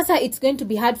 But sasa it's going to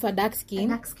be hard for dark skin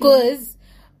because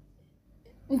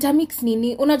mix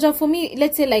nini. Unajua, for me,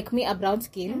 let's say like me, a brown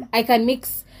skin, I can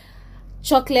mix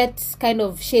chocolate kind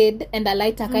of shade and a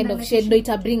lighter kind of shade, no,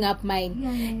 it'll bring up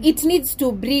mine. It needs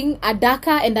to bring a darker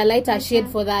and a lighter shade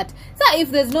for that. So if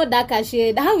there's no darker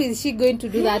shade, how is she going to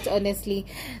do that, honestly?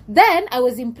 Then I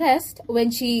was impressed when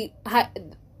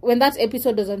that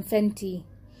episode was on Fenty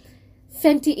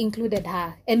included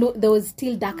her and there was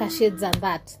still darker shades than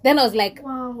that. Then I was like,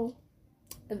 wow,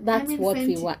 that's what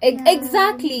Fenty, we want.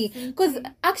 Exactly, because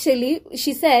actually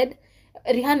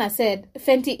Rihanna said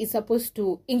Fenty is supposed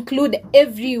to include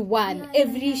everyone,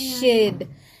 every shade.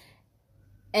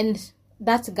 And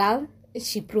that girl,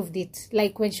 she proved it.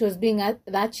 Like when she was doing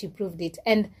that, she proved it.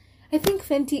 And I think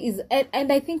Fenty is,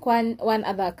 and I think one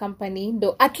other company,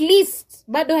 though, at least,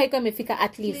 bado haiko amefika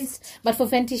at least. But for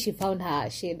Fenty, she found her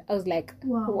shade. I was like,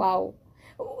 wow.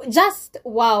 Just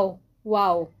wow.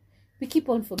 We keep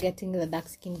on forgetting the dark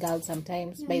skin girls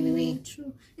sometimes, by the way.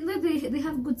 True. You know, they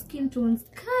have good skin tones.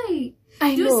 Kai.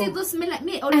 I Do know. you see those melanin?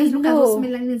 Me always look at those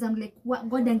melanins. I'm like, what?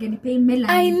 God dang pay melanin.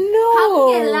 I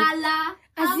know. Lala.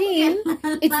 As in,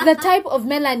 it's the type of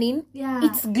melanin. Yeah.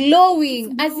 It's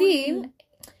glowing. As in,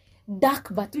 dark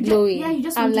but glowing. You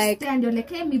just want to stand. You're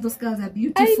like, hey, me, those girls are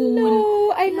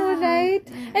beautiful. I know, right?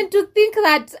 And to think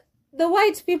that the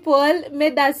white people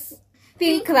made us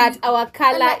think that our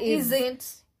color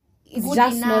isn't. It's good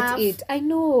just enough. Not it. I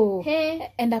know.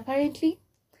 Hey. And apparently,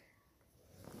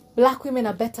 black women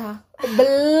are better.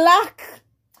 Black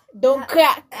don't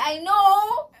crack. I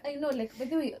know. Like, by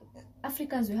the way,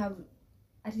 Africans, we have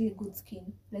a really good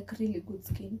skin. Like, really good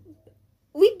skin.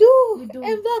 We do.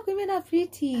 And black women are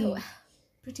pretty. Oh,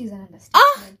 pretty is an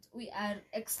understatement. We are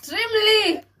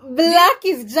extremely. Black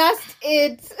is just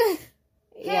it.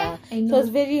 Yeah. I know. So I was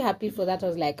very happy for that. I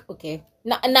was like, okay.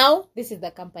 Now this is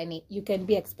the company. You can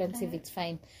be expensive, it's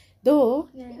fine. Though,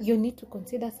 you need to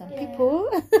consider some people.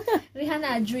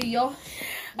 Rihanna Adrio.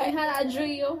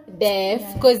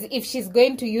 Def, because if she's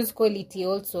going to use quality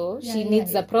also, she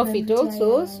needs a profit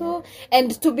also. So,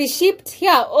 and to be shipped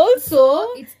here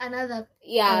also. It's another.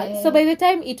 So by the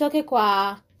time itoke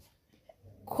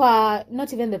kwa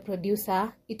not even the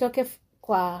producer, itoke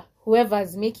kwa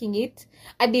whoever's making it,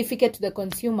 hadi ifike to the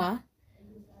consumer,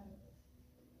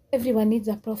 everyone needs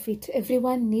a profit.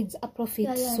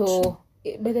 Yeah, so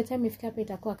by the time ifika hapa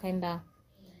itakuwa kinda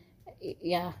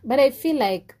but I feel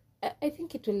like I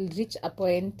think it will reach a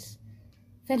point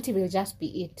Fenty will just be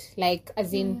it, like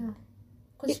as in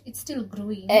because it's still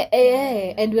growing.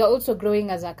 And we are also growing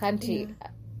as a country.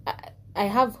 I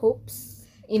have hopes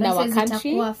in our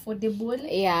country. Affordable.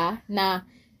 Nah,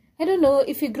 I don't know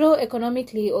if you grow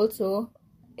economically also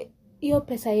hiyo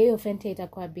pesa hiyo Fenty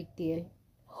itakuwa big deal,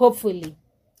 hopefully.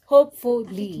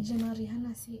 Kijana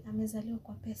Rihanna si amezaliwa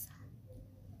kwa pesa.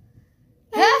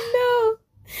 No,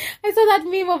 I saw that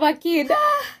meme of a kid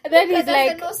then he's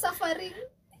like, no suffering.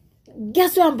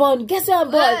 Guess where I'm born? I'm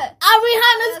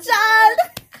Rihanna's child.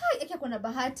 Kai kuna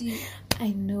bahati.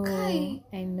 I know.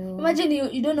 Imagine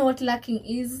you don't know what lacking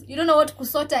is. You don't know what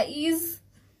kusota is.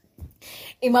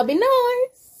 It might be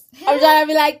nice. I'm trying to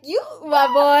be like, you, my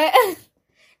boy.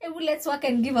 Let's work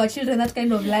and give our children that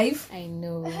kind of life. I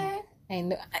know.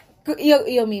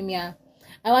 Yo mimia.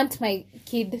 I want my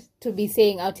kid to be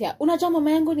saying out here, unajua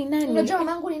mama yangu ni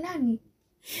nani?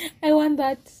 I want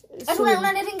that.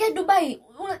 Unaniringia Dubai.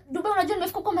 Dubai unajua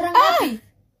nimefika kwa mara ngapi?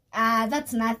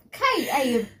 That's not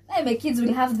Kai. My kids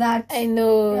will have that. I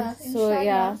know.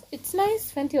 It's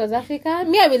nice. Fenty was Africa.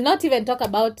 Me, I will not even talk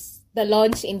about the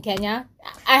launch in Kenya.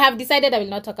 I have decided I will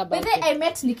not talk about it. I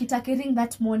met Nikita Kering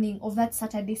that morning of that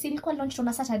Saturday. See, ilikuwa launched on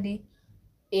a Saturday.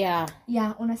 Yeah,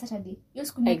 on a Saturday.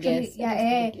 I guess.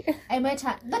 I met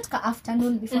her that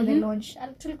afternoon before the launch.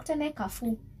 Tulikutana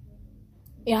Kafu.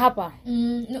 Ya hapa?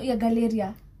 No, ya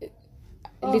Galleria.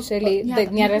 Literally the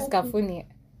nearest Kafu ni.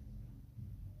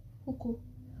 Huko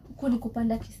ni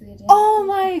kupanda Kiseri. Oh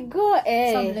my god.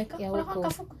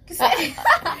 Kafu Kiseri.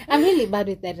 I'm really bad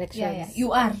with directions. Yeah,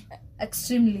 you are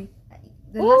extremely.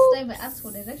 The last time I asked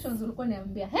for directions, ulikuwa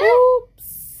niambia,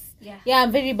 oops. Yeah,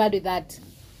 I'm very bad with that.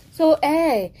 So,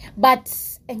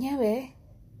 but anyway,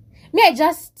 me, I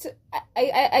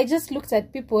just looked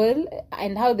at people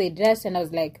and how they dress, and I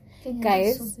was like, Kenya,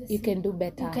 guys, so you can do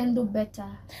better.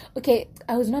 Okay,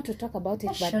 I was not to talk about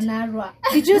it, but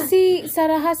did you see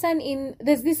Sarah Hassan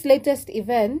there's this latest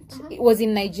event? It was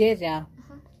in Nigeria.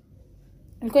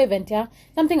 Event,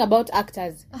 something about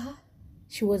actors.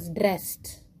 She was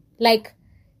dressed like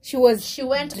she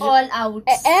went all out.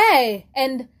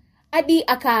 And Adi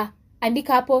Aka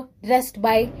andika hapo, dressed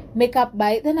by, makeup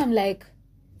by. Then I'm like,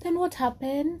 then what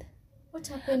happened? What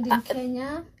happened in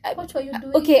Kenya? What were you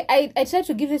doing? Okay, I try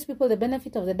to give these people the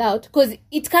benefit of the doubt, because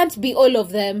it can't be all of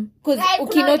them. Because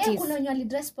ukinotice, kuna nyali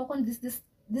dress pokon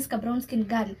this brown skin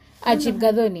girl. Ajib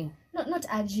Gadoni. Not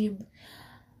Ajib.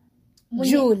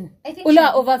 June. I think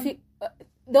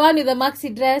the one with the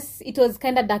maxi dress. It was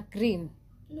kind of dark green.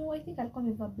 No, I think I'll call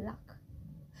it black.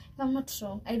 If I'm not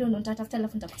wrong, I don't know.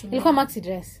 Ilikuwa maxi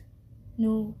dress.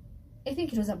 No, I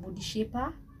think it was a body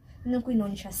shaper. Nilikuwa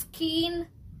inaonyesha skin.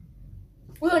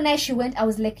 Huyo naye she went, I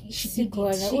was like, she did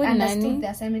it. She understood the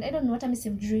assignment. I don't know what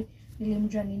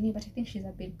nilimjua nini, but I think she's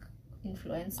a big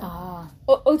influencer.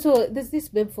 Also, there's this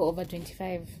babe for over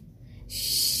 25.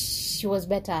 She was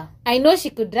better. I know she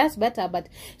could dress better, but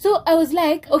so I was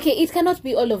like, okay, it cannot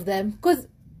be all of them, because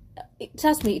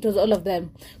trust me, it was all of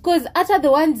them. Because after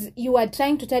the ones you were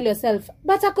trying to tell yourself,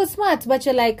 but I was smart, but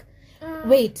you're like,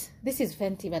 wait, this is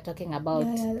Fenty we're talking about.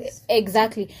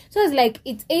 Exactly. So it's like,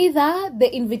 it's either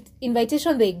the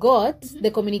invitation they got, the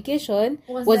communication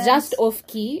was just off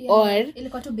key, or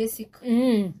ilikuwa too basic.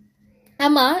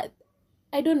 Ama,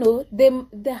 I don't know,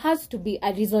 there has to be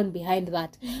a reason behind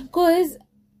that. Because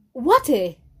what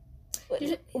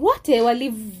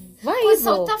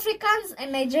South Africans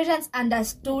and Nigerians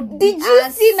understood. Did you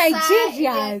see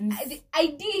Nigerians? I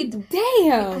did.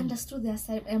 Damn. I understood their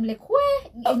side. I'm like,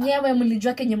 enyewe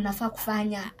mlijua kenye mnafaa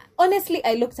kufanya. Honestly,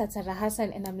 I looked at Sarah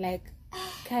Hassan and I'm like,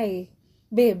 Kai,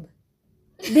 babe.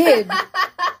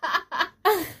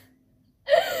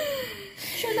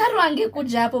 Shonaru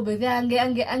angekuja hapo baby,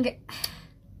 ange.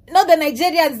 Not the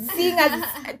Nigerians seeing as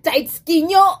tight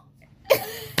skinyo.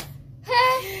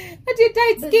 Ati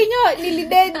tight skinyo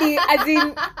nilidedi as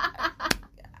in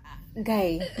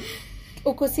guy.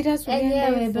 Uko serious with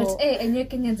me? But enyewe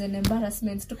Kenyans an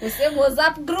embarrassment. Tuko same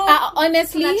WhatsApp group.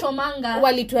 Honestly,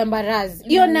 walitu embarrass.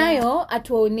 Hiyo nayo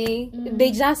atuone.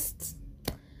 They just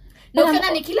no,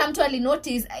 kana ni kila mtu ali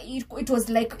notice. It was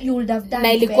like you would have done.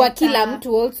 Na ilikuwa kila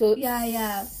mtu also.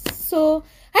 Yeah. So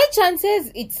high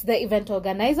chances it's the event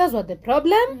organizers were the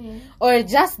problem, or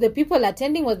just the people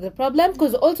attending was the problem.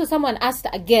 Because also someone asked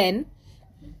again,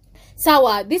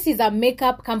 Sawa, this is a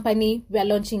makeup company we are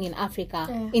launching in Africa,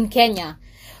 in Kenya.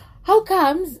 How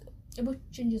comes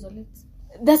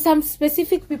there's some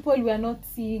specific people we are not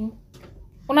seeing?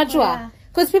 Unajua?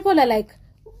 Because people are like,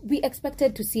 we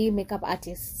expected to see makeup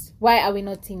artists. Why are we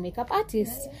not seeing makeup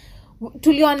artists?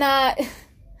 Tuliona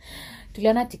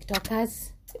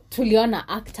TikTokers, tuliona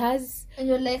actors, and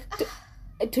you're like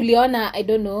tuliona, I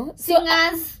don't know,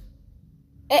 singers.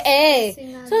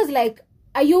 Singers. So it's like,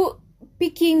 are you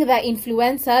picking the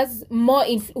influencers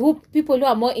people who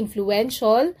are more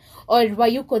influential, or were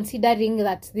you considering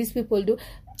that these people do?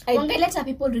 Wangeleta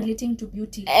people relating to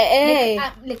beauty.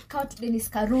 Like Count Dennis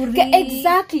Karuri.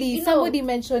 Exactly. Somebody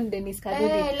mentioned Dennis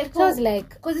Karuri. Like, so I was like,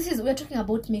 because we're talking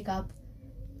about makeup.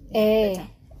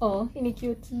 Oh, isn't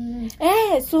cute?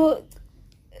 So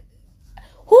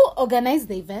who organized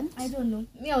the event? I don't know.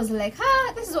 Me, I was like,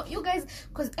 this is what you guys,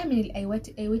 because I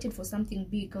waited for something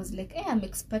big. I was like, I'm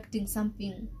expecting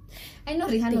something. I know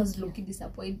Rihanna was looking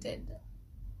disappointed,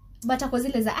 but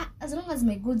as long as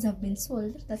my goods have been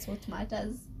sold, that's what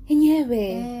matters.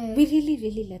 Anyway, we really,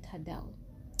 really let her down.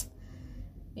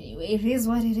 Anyway, it is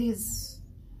what it is.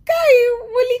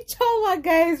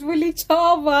 Guys,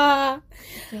 Mulichova.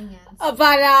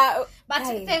 But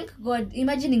thank God,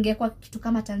 imagine ingekuwa kitu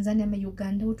kama Tanzania ama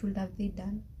Uganda, what would have they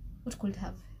done? What could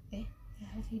have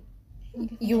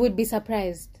you would be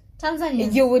surprised.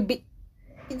 Tanzania. You would be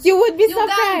surprised.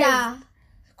 Uganda.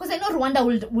 Because I know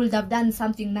Rwanda would have done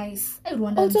something nice.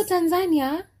 Also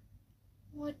Tanzania.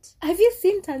 What? Have you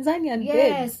seen Tanzanian babes?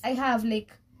 Yes, I have.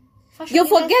 Like, you're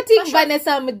forgetting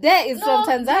Vanessa Mdee is from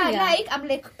Tanzania.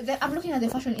 Yeah, I'm looking at the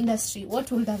fashion industry. What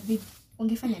would have been?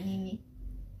 Wangefanya nini?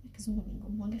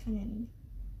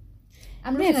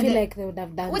 I'm looking I feel like they would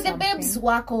have done with something. The babes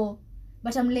wako,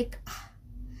 but I'm like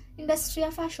industry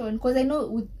of fashion, because I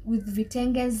know with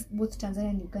vitenges both Tanzania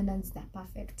and Ugandans they're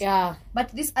perfect. Yeah. But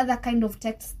this other kind of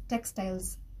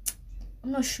textiles,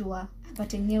 I'm not sure.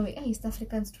 But anyway, East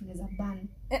Africans tunaweza ban.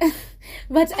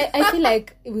 But I feel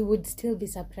like we would still be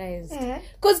surprised.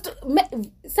 Because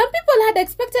some people had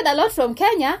expected a lot from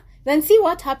Kenya, then see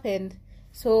what happened.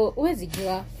 So where's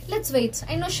Ijua? Let's wait.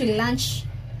 I know she'll launch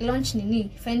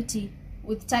Nini Fenty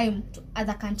with time to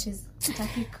other countries.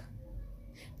 Tapik.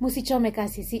 Musichome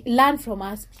kasisi. Learn from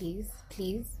us, please.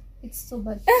 It's so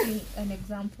bad being an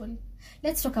example.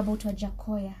 Let's talk about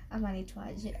Wajakoya. Ama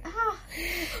nitwaje.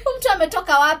 Mtu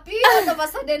ametoka wapi? All of a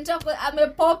sudden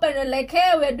amepop and like,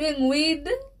 hey, we're doing weed.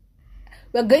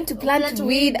 We're going to plant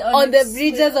weed on the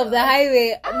bridges of the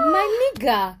highway. My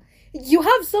nigga. You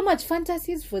have so much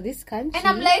fantasies for this country. And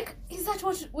I'm like, is that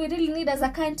what we really need as a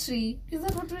country? Is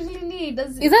that what we really need?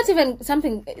 Is that even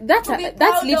something? That's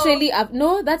literally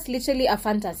a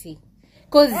fantasy.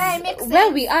 Because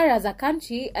where we are as a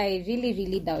country, I really,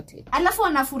 really doubt it. Alafu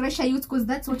wanafuresha youth, because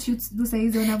that's what youths do. See,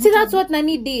 that's what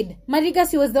Nani did. Mariga,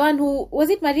 she was the one who... Was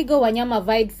it Mariga Wanyama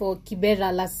vied for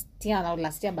Kibera last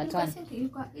year, but one?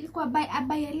 Ilikuwa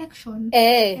by election.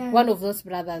 One of those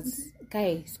brothers.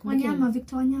 Kai, Victor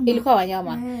Wanyama. Ilikuwa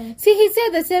Wanyama. See, he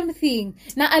said the same thing.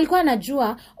 Na alikuwa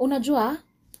unajua,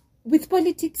 with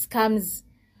politics comes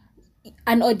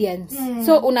an audience.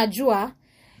 So unajua,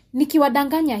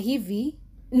 nikiwadanganya hivi,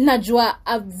 najua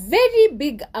a very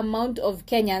big amount of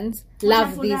Kenyans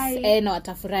love this. No,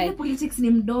 atafurahi. Politics ni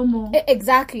mdomo.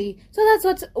 Exactly. So that's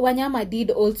what Wanyama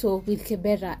did also with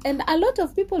Kibera. And a lot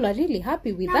of people are really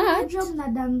happy with that.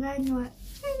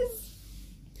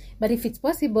 But if it's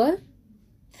possible...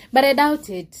 But I doubt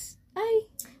it.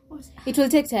 It will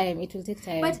take time.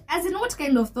 But as in, what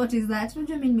kind of thought is that? Don't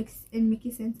you mean make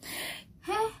sense?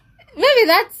 Maybe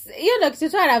that's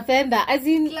kitu anapenda. As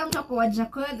in,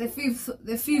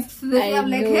 the fifth. I'm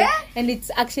like, and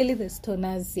it's actually the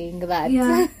stoners saying that.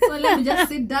 Yeah. So let me just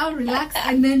sit down, relax,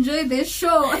 and enjoy the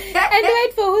show. And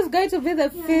wait for who's going to be the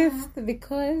fifth,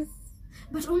 because.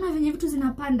 But venye vitu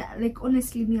zinapanda. Like,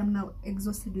 honestly, me, I'm now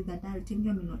exhausted with adulting.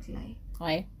 Let me not lie.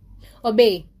 Why?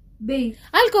 Bay.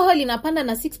 Alcohol inapanda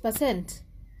na 6%.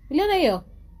 Uliona hiyo?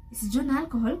 Sijona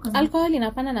alcohol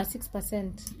inapanda na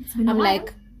 6%. I'm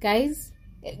like, guys,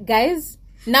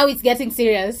 now it's getting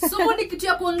serious. So ni kitu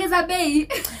ya kuongeza bei.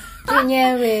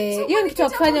 Yenyewe. Hiyo ni kitu ya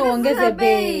kufanya uongeze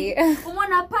bei.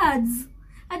 Umeona pads?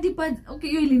 Hadi pads. Okay,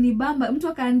 hiyo ilinibamba. Mtu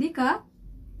akaandika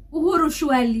Uhuru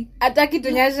Shwali. Ataki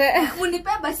tunyashe. Munipe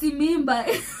basi mimba.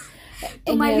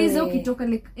 Tumalize ukitoka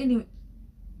like anyway.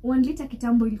 1 liter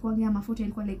kitambo ilikuwa ya mafuta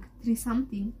ilikuwa like 3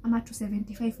 something ama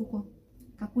 275 huko.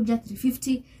 Kakuja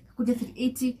 350, kakuja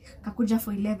 380, kakuja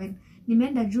 411.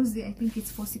 Nimeenda juzi, I think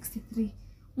it's 463.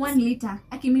 1 liter.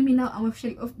 Aki mimi now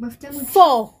mafuta yangu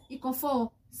 4 iko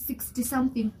 460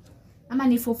 something. Ama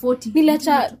ni 440.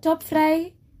 Nilacha top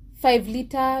fry 5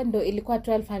 liter ndo ilikuwa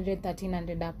 1200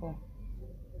 1300 hapo.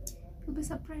 You'll be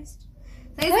surprised.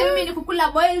 Saizi mimi ni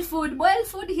kukula boiled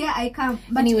food here I come.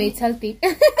 But anyway, it's healthy.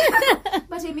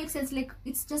 But it makes sense, like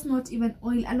it's just not even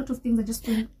oil. A lot of things are just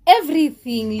doing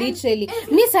everything literally.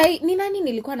 Mi sai ni nani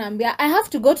nilikuwa naambia I have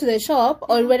to go to the shop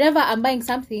or wherever I'm buying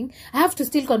something, I have to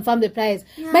still confirm the price.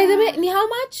 By the way, ni how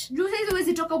much? Juu saizi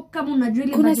huwezi toka kama unajua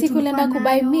ile. Kuna siku nilienda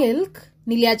kubuy milk,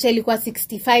 niliacha ilikuwa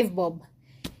 65 bob.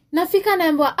 Nafika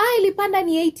naambiwa ilipanda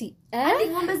ni 80. Hadi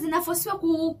ng'ombe zinafosiwa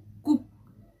kutoa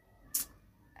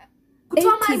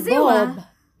maziwa bob.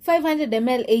 500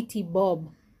 ml 80 bob.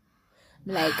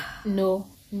 I'm like, no.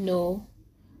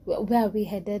 Where are we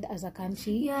headed as a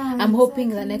country? Yeah, I'm hoping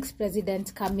the next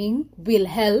president coming will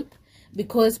help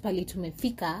because pali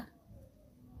tumefika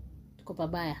tuko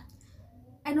pabaya.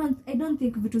 I don't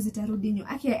think vitu zitarudi nyo.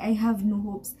 Actually, I have no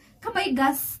hopes. Kama hii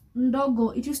gas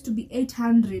ndogo, it used to be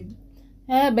 800.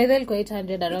 By the way,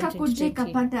 800 around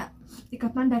 2020.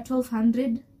 Ikapanda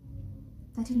 1200,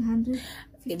 1300,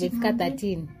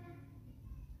 13.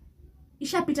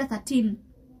 Ishapita 13.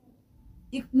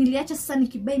 Niliacha sasa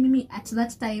nikibai mimi at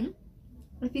that time.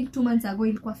 I think 2 months ago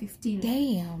ilikuwa 15.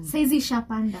 Damn. Saizi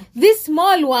ishapanda. This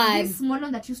small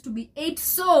one that used to be 8.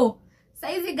 So,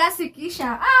 saizi gas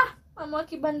ikisha. Mama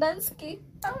Kibandanski.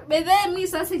 Bedhe mi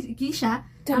sasa ikisha.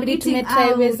 Tabidi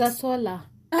tumetaiweza solar.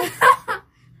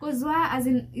 Because as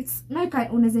in, it's now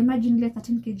unaweza imagine ile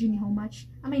 13 kg ni how much?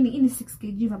 I mean in 6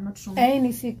 kg if I'm not wrong.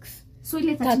 Ni 6. So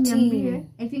ile 13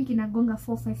 I think inagonga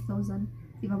 4,000-5,000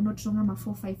 if I'm not wrong, ama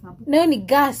 4,500 hapo. No ni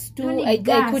gas tu,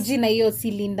 haikuji na hiyo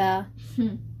cylinder.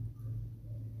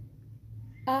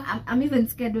 I'm even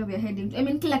scared where we're heading. I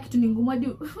mean kila kitu ni ngumu hadi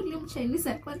ule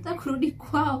Chinese kwanza kurudi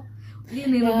kwao. Ile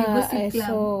Nairobi Gossip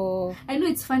Club. I know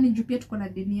it's funny juu pia tuko na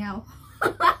deni yao.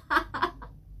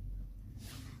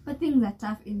 But things are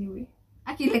tough anyway.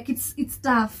 Actually, like it's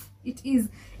tough. It is.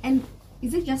 And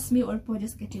is it just me or people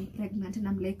just getting pregnant? And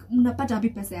I'm like, mnapata wapi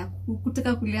pesa ya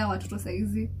kutaka kulea watoto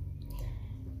saizi?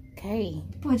 Okay.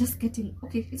 People are just getting,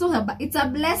 okay, it's a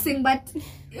blessing, but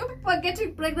you people are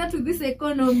getting pregnant with this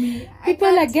economy.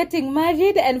 People are getting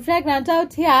married and pregnant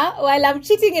out here while I'm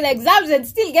cheating in exams and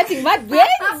still getting bad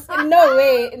grades? No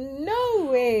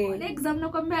way. One exam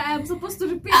nakwambia I am supposed to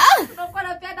repeat. Nakuwa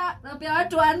napea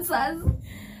watu answers.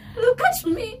 Look at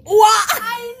me. What?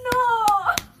 I know.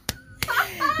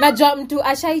 Najua mtu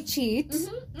ashai cheat.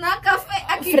 Na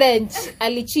cafe French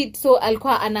ali cheat, so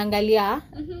alikuwa anaangalia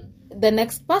the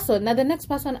next person. Na the next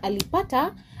person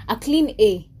alipata a clean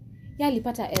A. Ya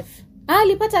alipata F.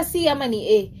 Alipata C ama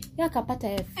ni A. Ya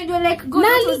akapata F. And you're like,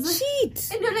 God,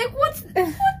 cheat. And you're like, what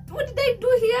did I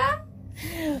do here?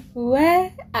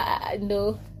 Where?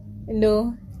 No.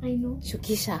 I know.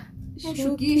 Shukisha.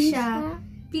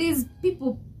 Please,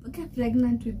 people get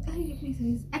pregnant with.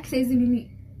 Actually,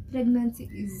 pregnancy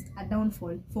is a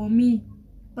downfall for me.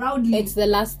 Proudly. It's the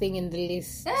last thing in the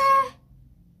list.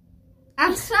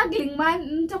 I'm struggling,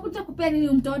 man. Nitakuja kupea nini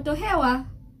mtoto hewa?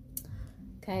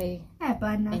 Okay.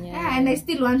 Hapana. And I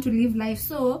still want to live life,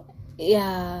 so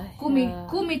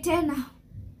kumi tena.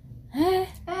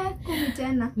 Kumi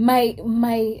tena.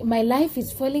 My life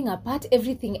is falling apart,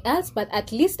 everything else, but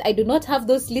at least I do not have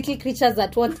those little creatures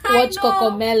that watch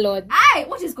Cocomelon.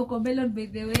 What is Cocomelon, by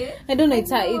the way? I don't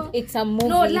know. It's a movie.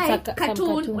 No, like it's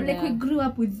cartoon. Like we grew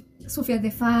up with Sophia the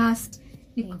First.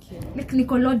 Thank you. Like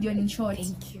Nickelodeon in short.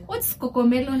 Thank you. What's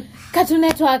Cocomelon? Cartoon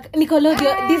Network,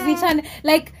 Nickelodeon, Disney Channel.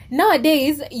 Like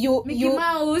nowadays, Mickey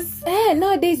Mouse.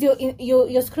 Nowadays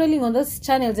you're scrolling on those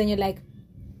channels and you're like,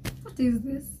 what is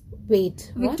this?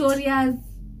 Wait, Victoria's.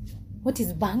 What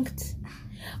is Banked?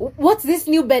 What's this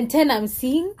new Ben 10 I'm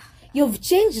seeing? You've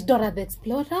changed Dora the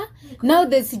Explorer. Now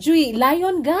there's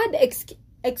Lion Guard.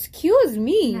 Excuse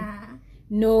me. Nah.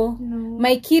 No.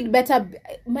 My kid better.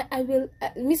 I will.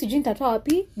 Miss Eugene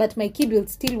Tatuapi, but my kid will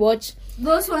still watch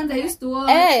those ones I used to watch.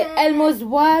 Elmo's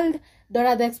World,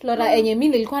 Dora the Explorer, enye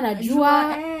mimi nilikuwa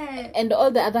najua, and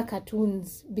all the other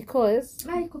cartoons because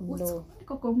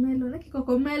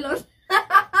Cocomelon.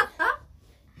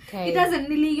 Okay. It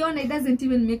doesn't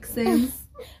even make sense.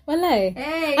 Walai.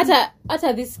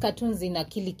 Hata these cartoons in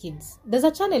Akili Kids. There's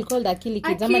a channel called Akili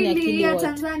Kids. Akili ya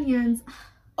Tanzanians.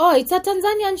 Oh, it's a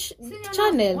Tanzanian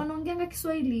channel. Wanaongeanga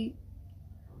Kiswahili.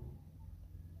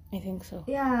 I think so.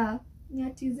 Yeah, ni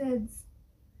TZs.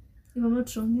 If I'm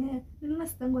not wrong. Nilina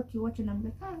sitangu akiwatch na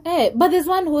mbeka. But there's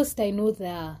one host I know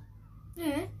there.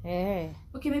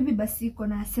 Okay, maybe basi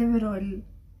kona several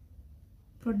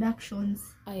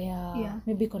productions. Yeah.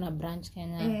 Maybe kona branch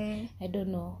Kenya. I don't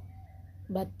know.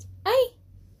 But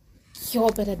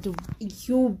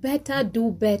you better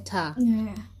do better.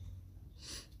 Yeah.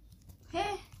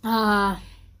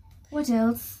 What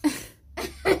else?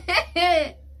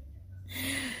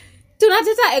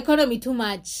 Tunateta economy too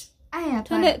much. Aya,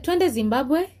 twende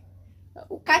Zimbabwe.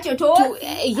 Cut your toes.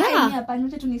 Yeah. Hapana,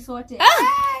 wote tunisote.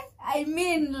 I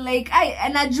mean, like,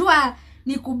 anajua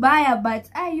ni kubaya, but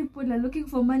you people are looking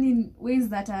for money in ways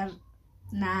that are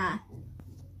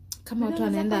kama watu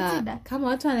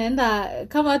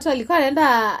walikuwa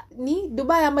wanaenda ni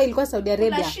Dubai ama ilikuwa Saudi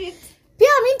Arabia. Pia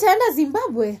mimi nitaenda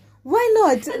Zimbabwe. Why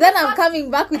not? Then I'm coming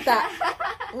back with a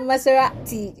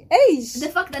Maserati. Hey. The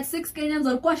fact that 6 Kenyans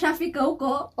walikuwa shafika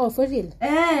huko. Oh, for real?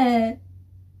 Damn.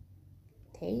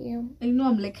 I know,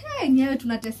 I'm like, hey, nyewe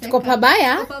tunateseka. Tuko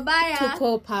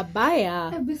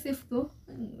pabaya. Be safe though.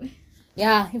 Anyway.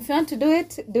 Yeah, if you want to do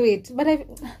it. But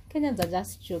Kenyans are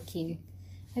just joking.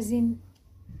 As in,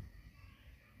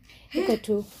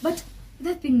 too. But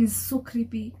that thing is so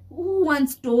creepy. Who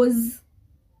wants toes?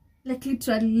 Like,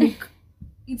 literally, like,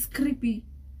 it's creepy.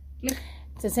 Like,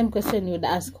 it's the same question you would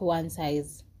ask who wants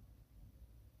eyes.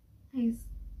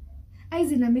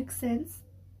 Eyes ina make sense.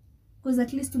 Because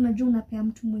at least unajua unapea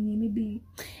mtu mwenye maybe.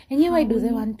 And why do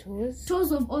they want toes?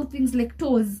 Toes of all things, like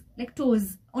toes. Like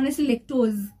toes. Honestly, like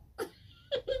toes.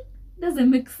 Doesn't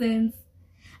make sense.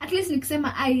 At least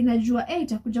nikisema najua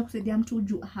itakuja kusaidia mtu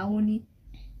juu haoni.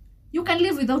 You can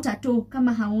live without a toe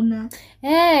kama hauna.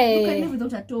 Hey. You can live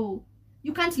without a toe.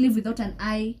 You can't live without an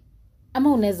eye.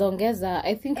 Ama unaweza ongeza.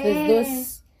 I think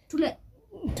there's those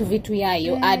to vitu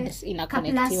you add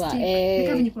inaconnectiwa.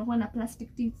 Kama ni kuna na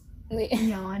plastic teeth.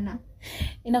 Nyawana.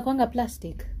 Inakuanga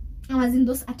plastic. As in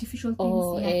those artificial things.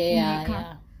 Oh,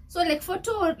 yeah. So like for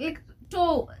toe,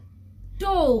 toe.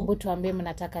 Butuambie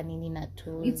mnataka nini na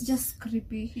toes. It's just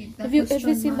creepy. Have you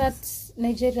ever seen that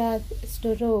Nigeria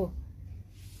story?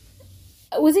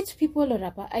 Was it people or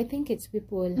rapper? I think it's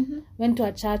people. Mm-hmm. Went to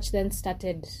a church, then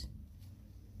started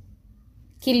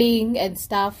killing and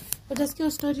stuff. What is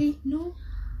your story? No.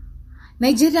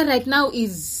 Nigeria right now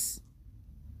is,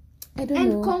 I don't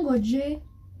know. And Congo J.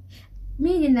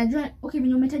 Mimi ninajua, okay,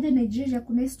 when umetaja Nigeria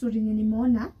kuna story yenye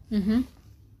nimeona. Mhm.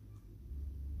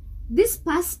 This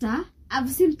pastor, I've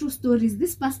seen 2 stories.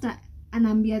 This pastor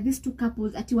anaambia these 2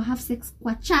 couples ati wa have sex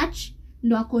kwa church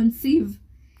ndo wa conceive.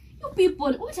 You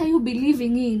people, what are you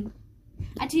believing in?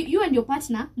 Ati you and your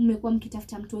partner mmekuwa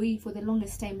mkitafuta mtoi for the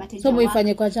longest time, but so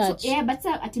muifanye kwa church. So, but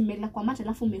ati mmela kwa mata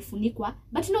alafu umefunikwa,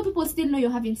 but people still know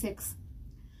you're having sex.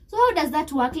 So how does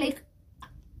that work? Like,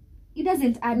 it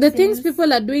doesn't add the sense. Things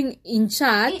people are doing in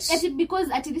church. Because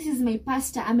this is my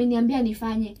pastor, ameniambia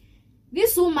nifanye.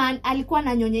 This woman alikuwa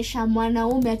ananyonyesha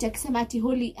mwanaume ati akisema ati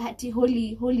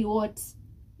holy what?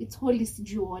 It's holy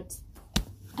sijui what.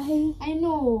 I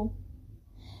know.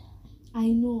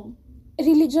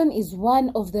 Religion is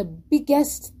one of the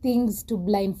biggest things to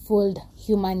blindfold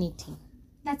humanity.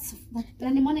 That's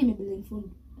nimeona imeblindfold.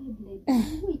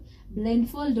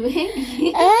 Blindfold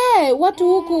wengi. Watu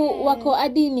huku wako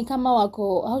hadi ni kama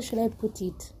wako, how should I put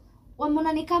it?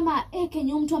 Wameona ni kama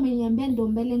kenye mtu ameniambia ndo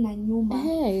mbele na nyuma.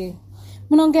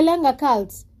 Mnaongelanga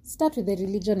cults. Start with the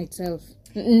religion itself.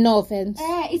 No offense.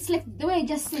 It's like the way I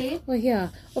just say. Oh yeah,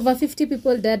 over 50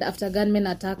 people dead after gunmen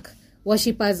attack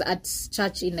worshippers at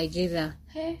church in Nigeria.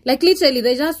 Like literally,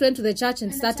 they just went to the church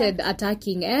and started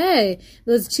attacking. There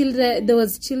was children, there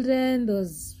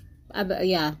was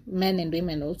other, men and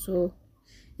women also,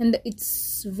 and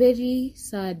it's very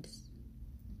sad.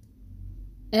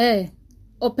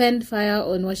 Opened fire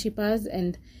on worshippers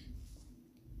and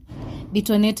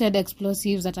detonated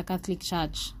explosives at a Catholic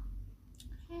church.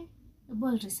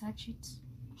 We'll research it.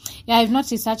 Yeah, I've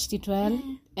not researched it well,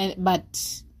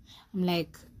 but I'm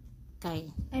like,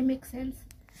 okay. It makes sense.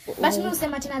 But you know,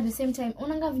 at the same time,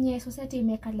 unanga vinye society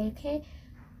imeka like, hey,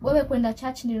 wewe kwenda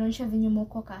church nilionyesha vinyo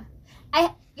mokoka.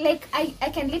 I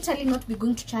can literally not be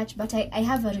going to church, but I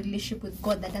have a relationship with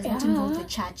God that does not involve the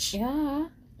church. Yeah.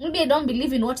 Maybe I don't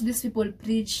believe in what these people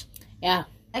preach. Yeah.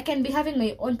 I can be having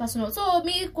my own personal. So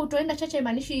me kutoenda church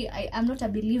imanishi I'm not a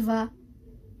believer.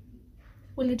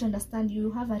 We need to understand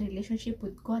you have a relationship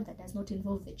with God that does not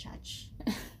involve the church.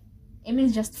 It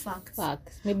means just facts.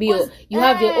 Maybe you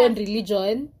have your own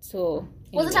religion, so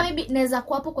anyway. Maybe neza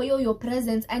kuapo kwa your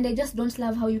presence, and I just don't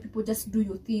love how you people just do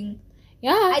your thing.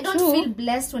 Yeah, I don't feel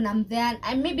blessed when I'm there.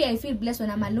 Maybe I feel blessed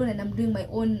when I'm alone and I'm doing my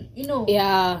own,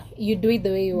 Yeah, you do it the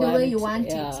way you want. The way you want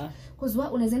it. Because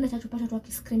what unaenda church upata watu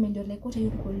wakiscream and you're like, what are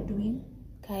you people doing?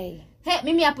 Okay. Hey,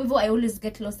 mimi hapo hivyo I always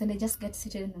get lost and I just get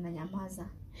seated and nanyamaza.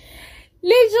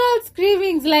 Literal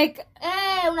screamings like,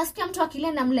 unasikia mtu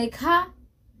akilia na I'm like,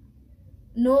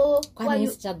 no, why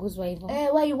usichaguzwa hivyo?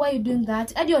 Why you doing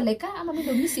that? And you're like, ama mimi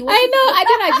ndo misi. I know, I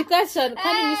don't have a question.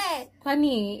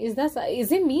 Kwani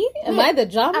is it me? Am I the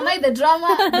drama? Am I the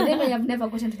drama? But then I have never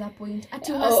gotten to that point.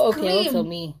 Okay, also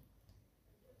me.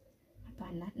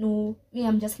 hapana. No, me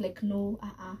I'm just like no,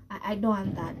 I don't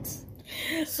want that.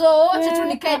 So acha tu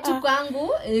nikae tu kwangu,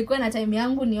 ilikuwa na time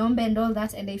yangu niombe and all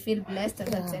that, and I feel blessed, and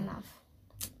that's enough.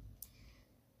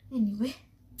 Anyway,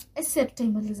 except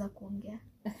time aliza kuongea.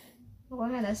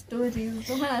 Wana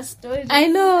stories. I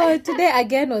know today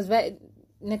again was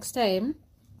next time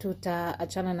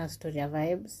tutaachana na story ya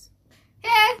vibes.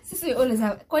 Hey, sisi always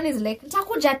have Kwani is like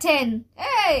nitakuja 10.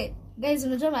 Hey, guys,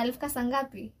 unajua malifika saa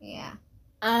ngapi? Yeah.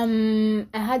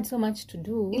 I had so much to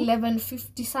do.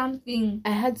 11:50 something.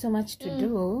 I had so much to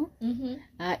do.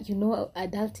 You know,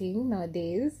 adulting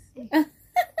nowadays.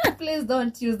 Please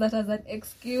don't use that as an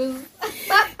excuse.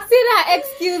 See that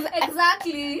excuse?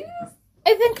 Exactly.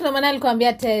 I think Romana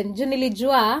alikuambia 10. Juu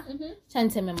nilijua, cha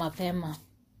niseme mapema.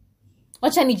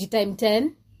 Wacha nijitime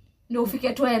 10. Ndio ufike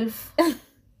 12.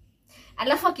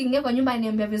 Alafu akiingia kwa nyumba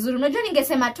niambia vizuri. Unajua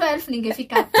ningesema 12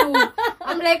 ningefika 2.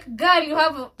 I'm like,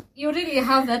 girl, you really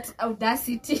have that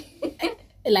audacity.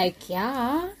 Like,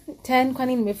 yeah. 10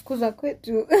 kwani nimefukuzwa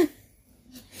kwetu.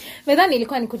 Medhani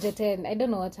ilikuwa nikuje 10. I don't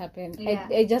know what happened.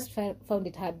 Yeah. I just found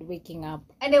it hard waking up.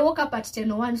 And I woke up at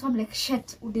 10:01, so I'm like,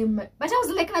 shit, udem. But I was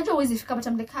like, najua always fika, but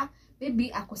I'm like,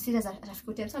 maybe ako serious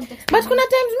atafika 10. So I'm texting. But kuna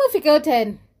times mufika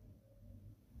 10.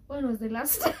 When was the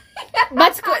last time?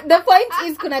 But the point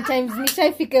is kuna times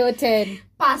nishaifika 10.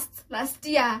 Past last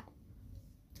year.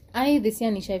 This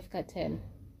year nishaifika 10.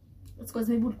 It's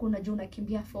because maybe ulikuwa unajua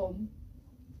unakimbia form.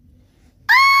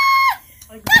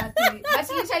 Exactly. But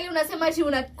literally unasema ati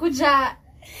unakuja.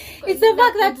 It's the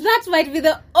fact that might be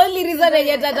the only reason I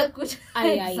get that.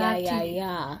 Exactly.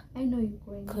 Yeah. I know you're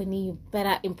going. Connie, you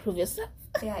better improve yourself.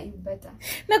 Yeah, you better.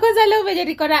 Na kwanza leo venye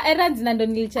niko na errands na ndo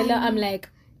nilichelewa. I'm like,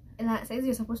 says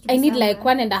you're supposed to be I need somewhere. like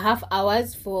 1.5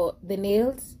 hours for the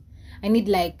nails. I need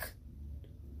like,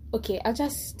 okay, I'll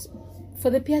just,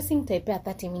 for the piercing type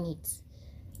 30 minutes.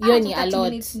 You only a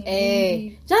lot.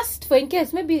 Just for in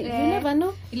case, maybe you never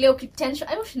know. Ile ukitension,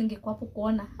 I wish ningekuwa hapo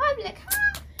kuona. I'm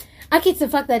like, it's the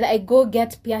fact that I go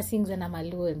get piercings when I'm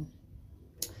alone.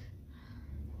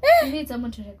 You need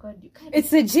someone to record you. It's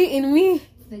the G in me.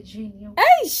 It's the G in you.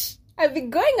 Aish, I've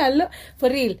been going alone. For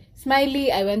real.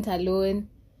 Smiley, I went alone.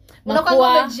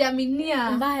 Mapua,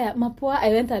 mbaya. Mapua,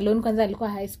 I went alone. Kwanza alikuwa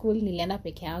high school, nilienda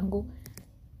peke yangu.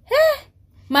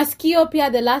 Maskio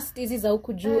pia, the last is za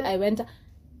huku juu, I went.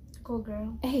 Go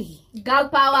girl. Hey. Girl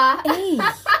power. Hey.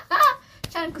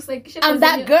 I'm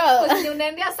that girl. Because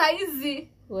unaendea saizi.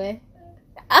 Where?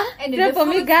 Pray for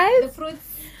me, guys. The fruits.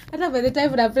 Hata by the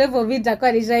time una pray for me,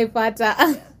 nitakuwa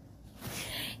nishaipata.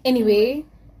 Anyway,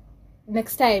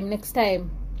 next time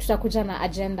tutakuja na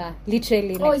agenda.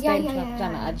 Literally next time tutakuja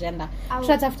na agenda.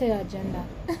 Tutatafuta hiyo agenda.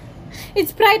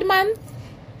 It's Pride Month.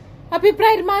 Happy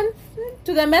Pride Month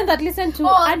to the men that listen to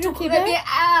Andrew Kibe.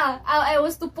 I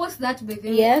was to post that by the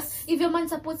way. Yes. If your man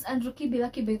supports Andrew Kibe,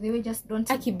 by the way, just don't.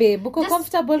 Akibe, buko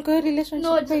comfortable kwa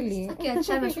relationship really? No,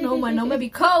 achana tunauma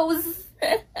because.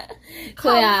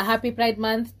 So yeah, happy Pride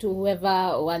Month to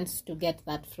whoever wants to get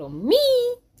that from me.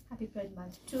 Happy Pride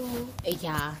Month too.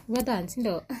 Yeah, we're done,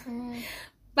 Sindo.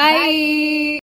 Bye.